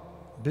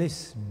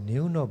 bliss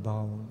knew no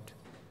bound.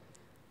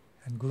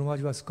 And Guru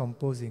Maharaj was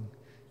composing.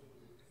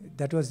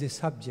 That was the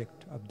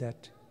subject of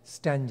that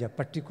stanza,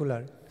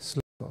 particular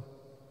sloka.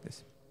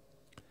 Yes.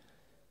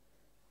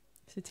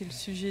 C'était le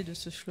sujet de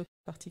ce shloka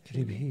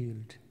particulier.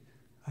 Revealed.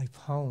 I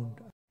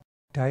found,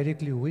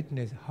 directly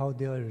witnessed how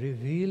they are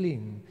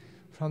revealing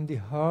from the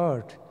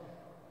heart,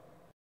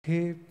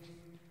 okay,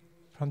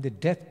 from the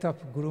depth of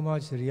Guru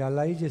Maharaj's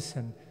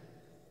realization,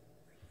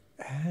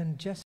 and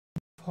just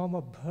in form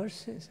of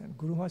verses, and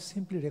Guru Maharaj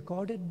simply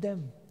recorded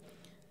them.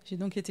 J'ai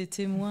donc été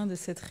témoin de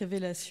cette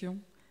révélation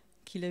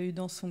qu'il a eue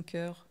dans son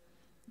cœur,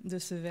 de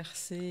ce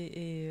verset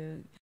et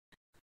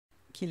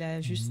qu'il a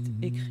juste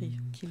écrit,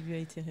 qui lui a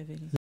été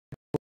révélé.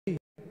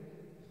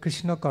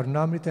 Krishna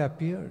Karnamrita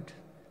appeared.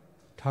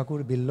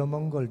 Thakur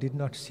Billamangal did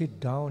not sit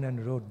down and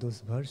wrote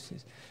those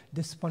verses.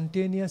 They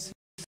spontaneously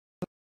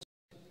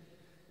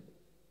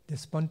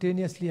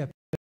appeared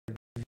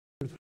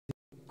from the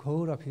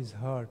core of his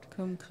heart.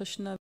 Comme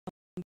Krishna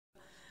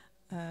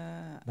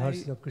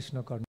Verses of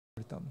Krishna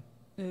Karnamritam.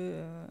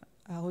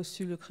 A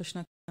reçu le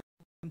Krishna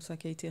comme ça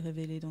qui a été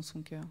révélé dans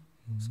son cœur,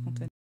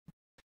 spontanément.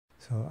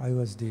 So I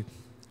was the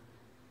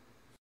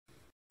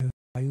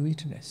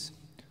eyewitness.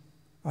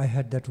 I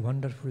had that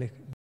wonderful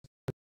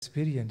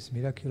experience,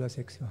 miraculous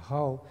experience,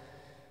 how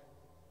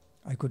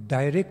I could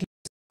directly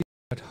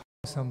see how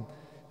some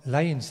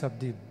lines of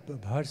the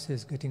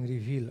verses getting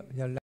revealed.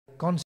 They are like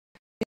constant,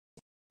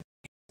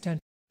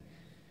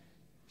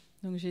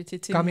 Donc j'ai été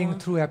coming témoin.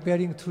 through,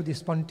 appearing through the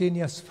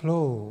spontaneous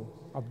flow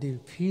of the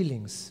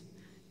feelings.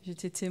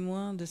 J'étais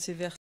témoin de ces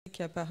versets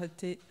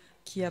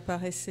qui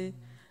apparaissaient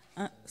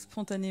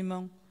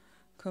spontanément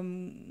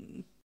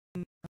comme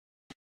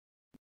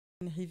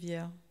une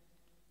rivière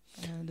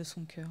de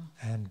son cœur.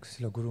 And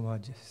Srila Guru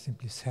Maharaj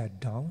simply sat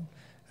down,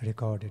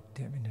 recorded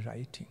them in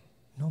writing.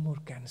 No more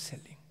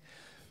cancelling.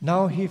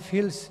 Now he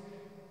feels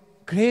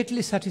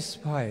greatly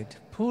satisfied,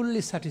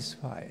 fully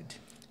satisfied.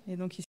 Et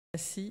donc il s'est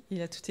assis,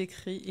 il a tout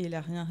écrit et il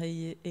n'a rien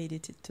rayé et il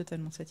était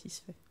totalement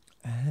satisfait.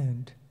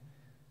 And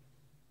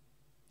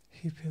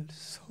he felt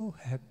so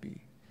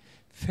happy,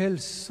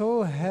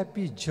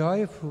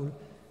 joyful.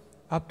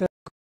 After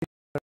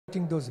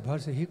writing those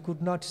verses, he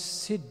could not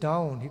sit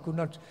down, he could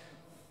not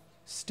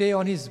stay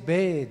on his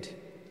bed,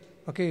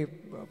 okay,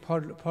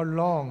 for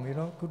long, you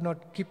know, could not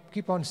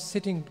keep on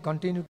sitting,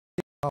 continue to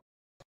sit down.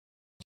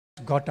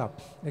 Got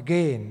up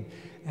again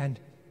and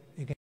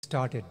again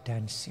started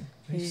dancing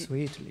very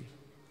sweetly.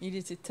 Il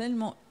était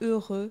tellement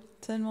heureux,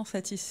 tellement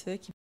satisfait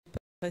qu'il ne pouvait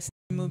pas rester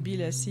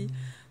immobile assis.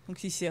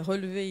 Donc il s'est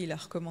relevé, il a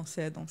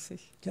recommencé à danser.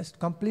 Just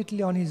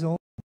completely on his own.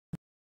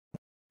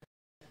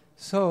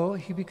 So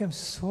he became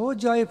so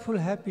joyful,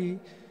 happy,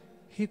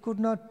 he could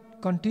not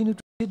continue to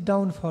sit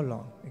down for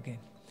long again.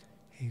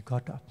 He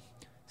got up,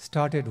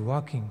 started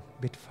walking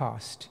a bit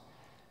fast,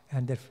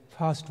 and that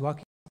fast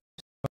walking,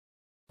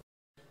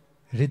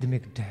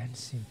 rhythmic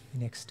dancing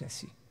in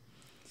ecstasy.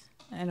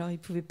 Alors il ne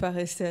pouvait pas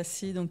rester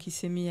assis, donc il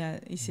s'est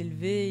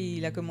levé,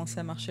 il a commencé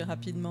à marcher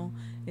rapidement,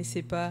 et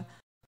c'est pas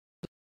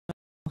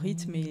en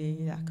rythme, et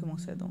il a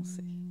commencé à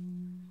danser.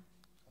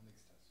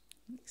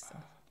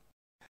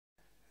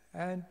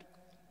 And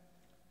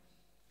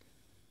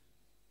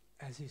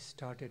as he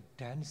started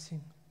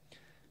dancing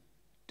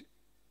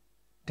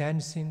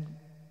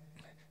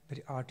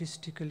very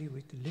artistically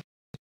with little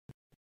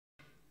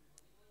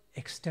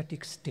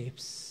ecstatic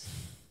steps,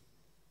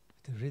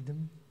 the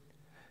rhythm,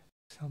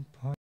 at some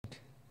point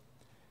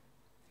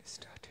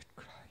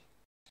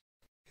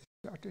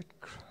started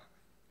crying.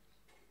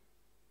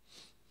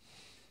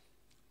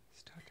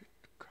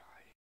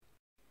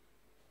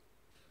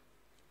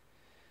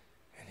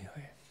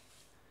 Anyway,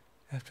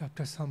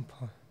 after some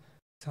point,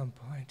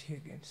 he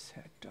again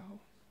sat down.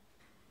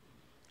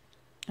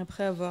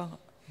 Après avoir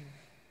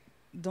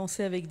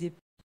dansé avec des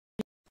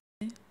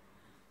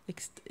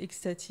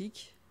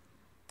extatiques,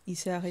 il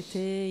s'est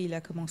arrêté, il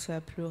a commencé à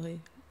pleurer.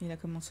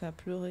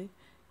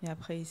 Et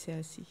après il s'est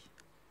assis.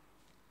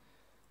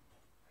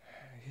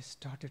 He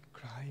started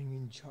crying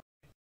in joy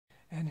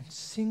and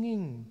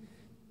singing.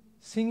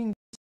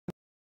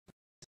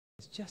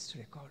 It's just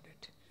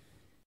recorded.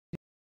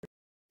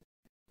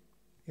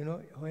 You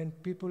know, when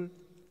people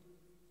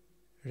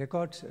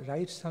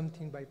write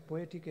something by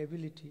poetic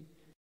ability,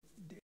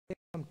 they take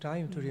some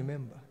time to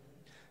remember.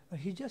 But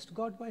he just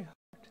got by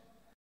heart.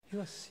 He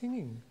was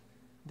singing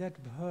that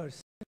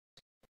verse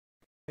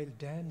while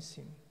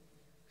dancing.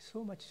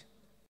 So much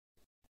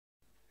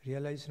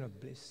realization of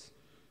bliss.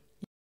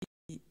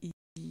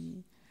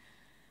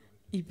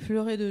 Il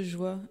pleurait de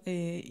joie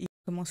et il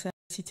commençait à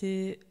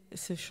citer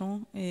ce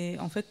chant. Et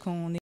en fait, quand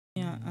on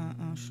écrit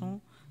un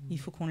chant, il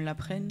faut qu'on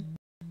l'apprenne.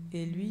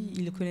 Et lui,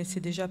 il le connaissait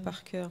déjà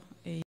par cœur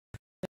et il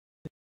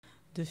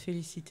de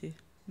féliciter.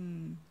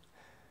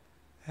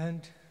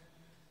 And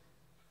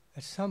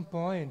at some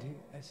point, he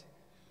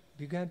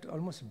began to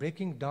almost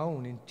breaking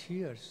down in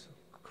tears,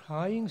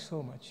 crying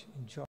so much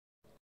in joy,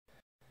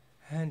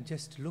 and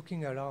just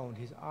looking around.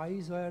 His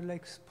eyes were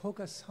like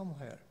focused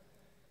somewhere,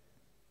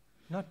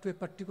 not to a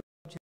particular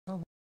object,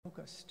 somewhere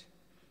focused.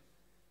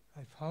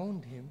 I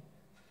found him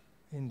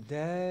in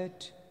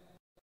that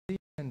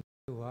and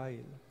a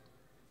while.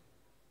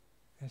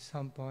 At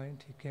some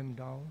point he came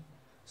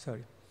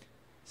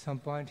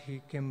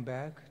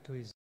back to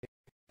his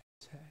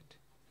sad.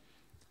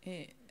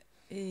 Et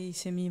il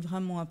s'est mis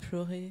vraiment à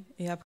pleurer.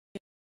 Et après,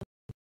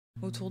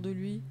 autour de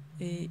lui,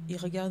 et il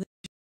regardait.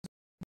 Je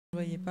ne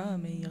voyais pas,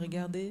 mais il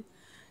regardait.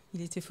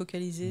 Il était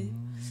focalisé.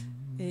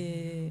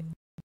 Et il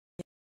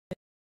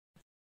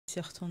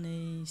s'est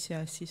retourné, il s'est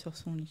assis sur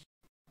son lit.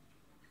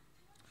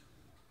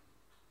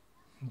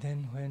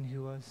 Then when he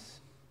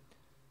was,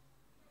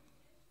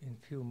 in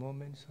few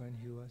moments, when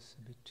he was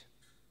a bit,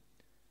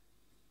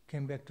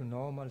 came back to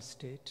normal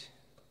state,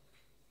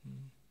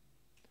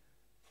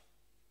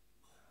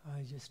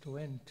 I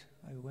went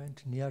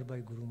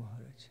nearby Guru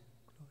Maharaj,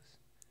 close,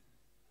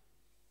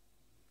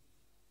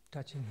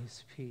 touching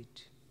his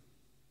feet,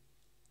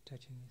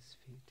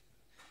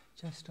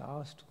 just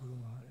asked Guru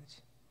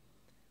Maharaj,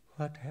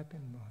 what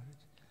happened,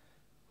 Maharaj?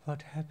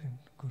 What happened,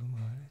 Guru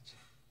Maharaj?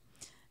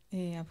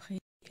 Et après, il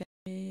s'est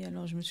calmé,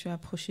 alors je me suis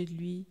approchée de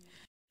lui,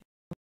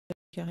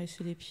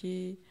 caressé les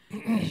pieds,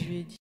 et je lui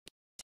ai dit,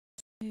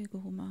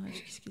 Guru Maharaj,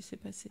 qu'est-ce qui s'est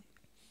passé?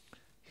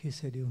 He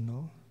said, you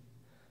know,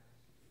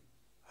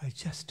 I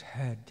just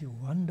had the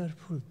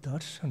wonderful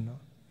darshana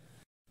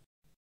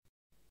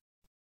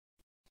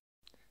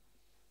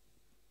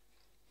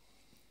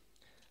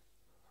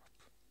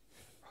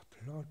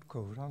of Lord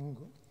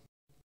Gauranga.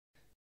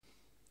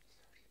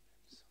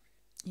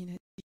 Il a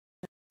dit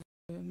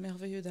le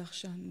merveilleux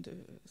darshan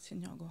de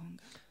Seigneur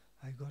Gauranga.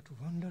 I got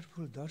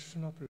wonderful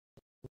darshan of Lord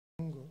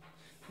Gauranga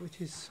with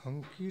his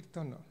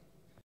sankirtana,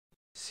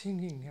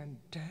 singing and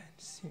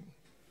dancing.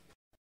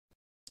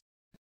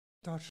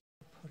 Darshan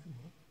for a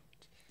moment.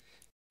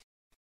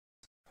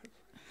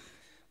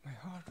 My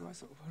heart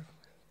was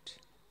overwhelmed.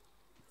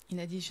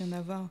 Il a dit, je viens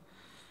d'avoir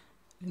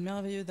le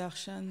merveilleux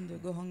darshan de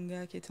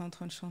Gauranga qui était en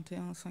train de chanter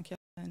un sankirtan.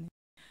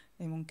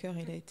 Et mon cœur,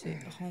 il a été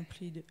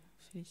rempli de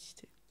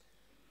félicité.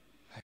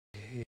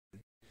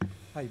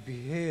 I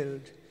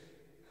beheld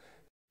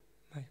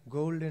my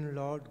golden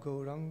Lord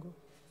Gauranga,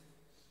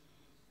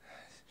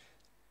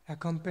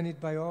 accompanied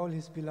by all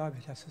his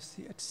beloved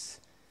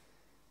associates,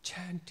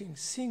 chanting,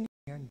 singing,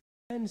 and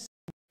dancing.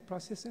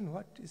 Procession,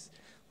 what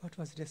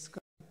was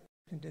described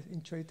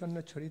in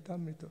Chaitanya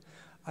Charitamrita.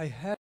 I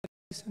had to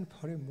listen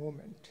for a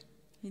moment.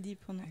 Il dit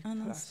pendant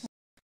un instant,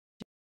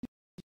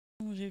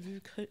 j'ai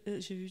vu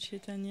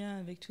Chaitanya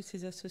avec tous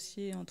ses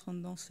associés en train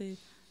de danser,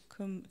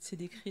 comme c'est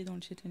décrit dans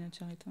le Chaitanya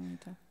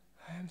Charitamrita.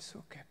 I am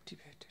so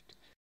captivated.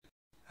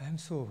 I am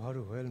so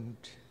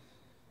overwhelmed.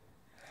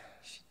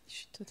 Je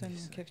suis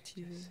totalement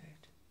captivé.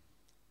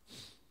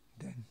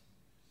 Then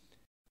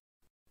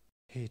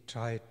he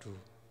tried to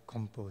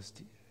compose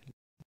the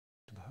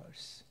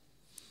verse.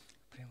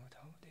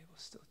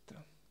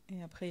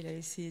 Et après, il a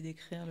essayé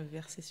d'écrire le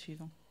verset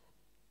suivant.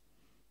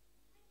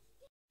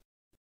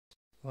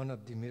 One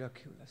of the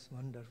miraculous,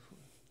 wonderful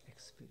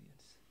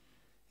experience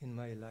in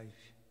my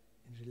life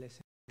in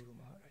relation to Guru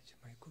Maharaj,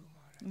 my Guru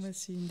Maharaj.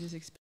 Voici une des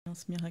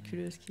expériences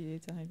miraculeuses qui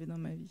est arrivée dans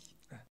ma vie.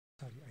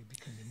 Sorry, I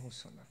became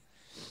emotional.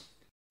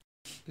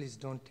 Please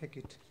don't take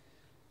it.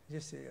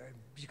 Just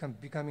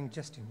becoming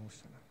just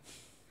emotional.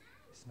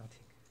 It's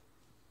nothing.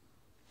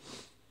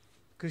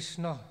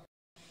 Krishna,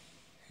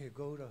 Hey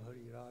Gaura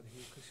Hari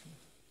Radhe Krishna.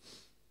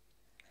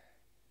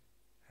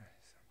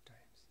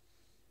 Sometimes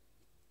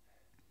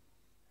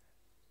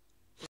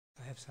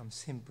I have some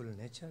simple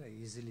nature. I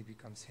easily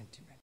become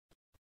sentimental.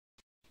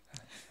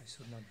 I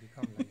should not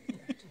become like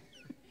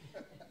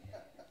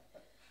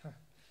that.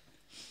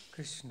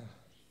 Krishna.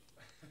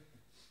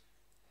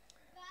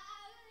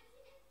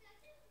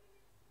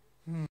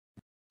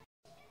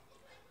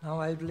 Now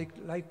I would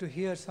like to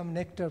hear some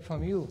nectar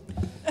from you.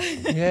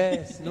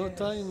 Yes. No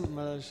time,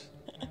 Maharaj.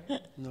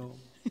 No.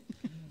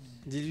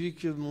 Dis-lui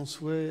que mon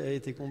souhait a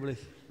été comblé.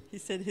 He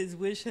said his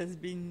wish has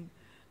been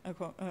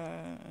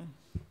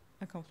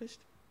accomplished.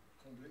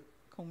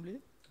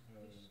 Comblé.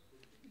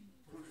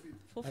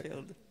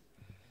 Fulfilled.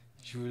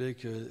 Je voulais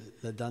que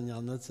la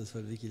dernière note, ça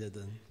soit lui qui la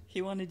donne.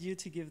 He wanted you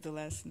to give the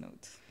last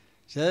note.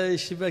 Jai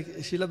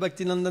Srila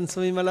Bhakti Nandan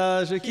Swami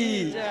Maharaj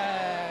ki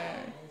Jai.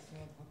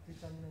 Bhakti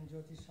Nandan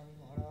Swami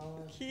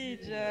Maharaj. Ki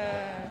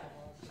Jai.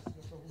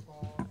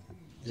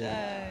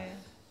 Jai.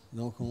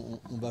 Donc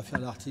on va faire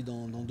l'arti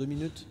dans 2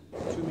 minutes.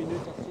 2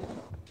 minutes arti.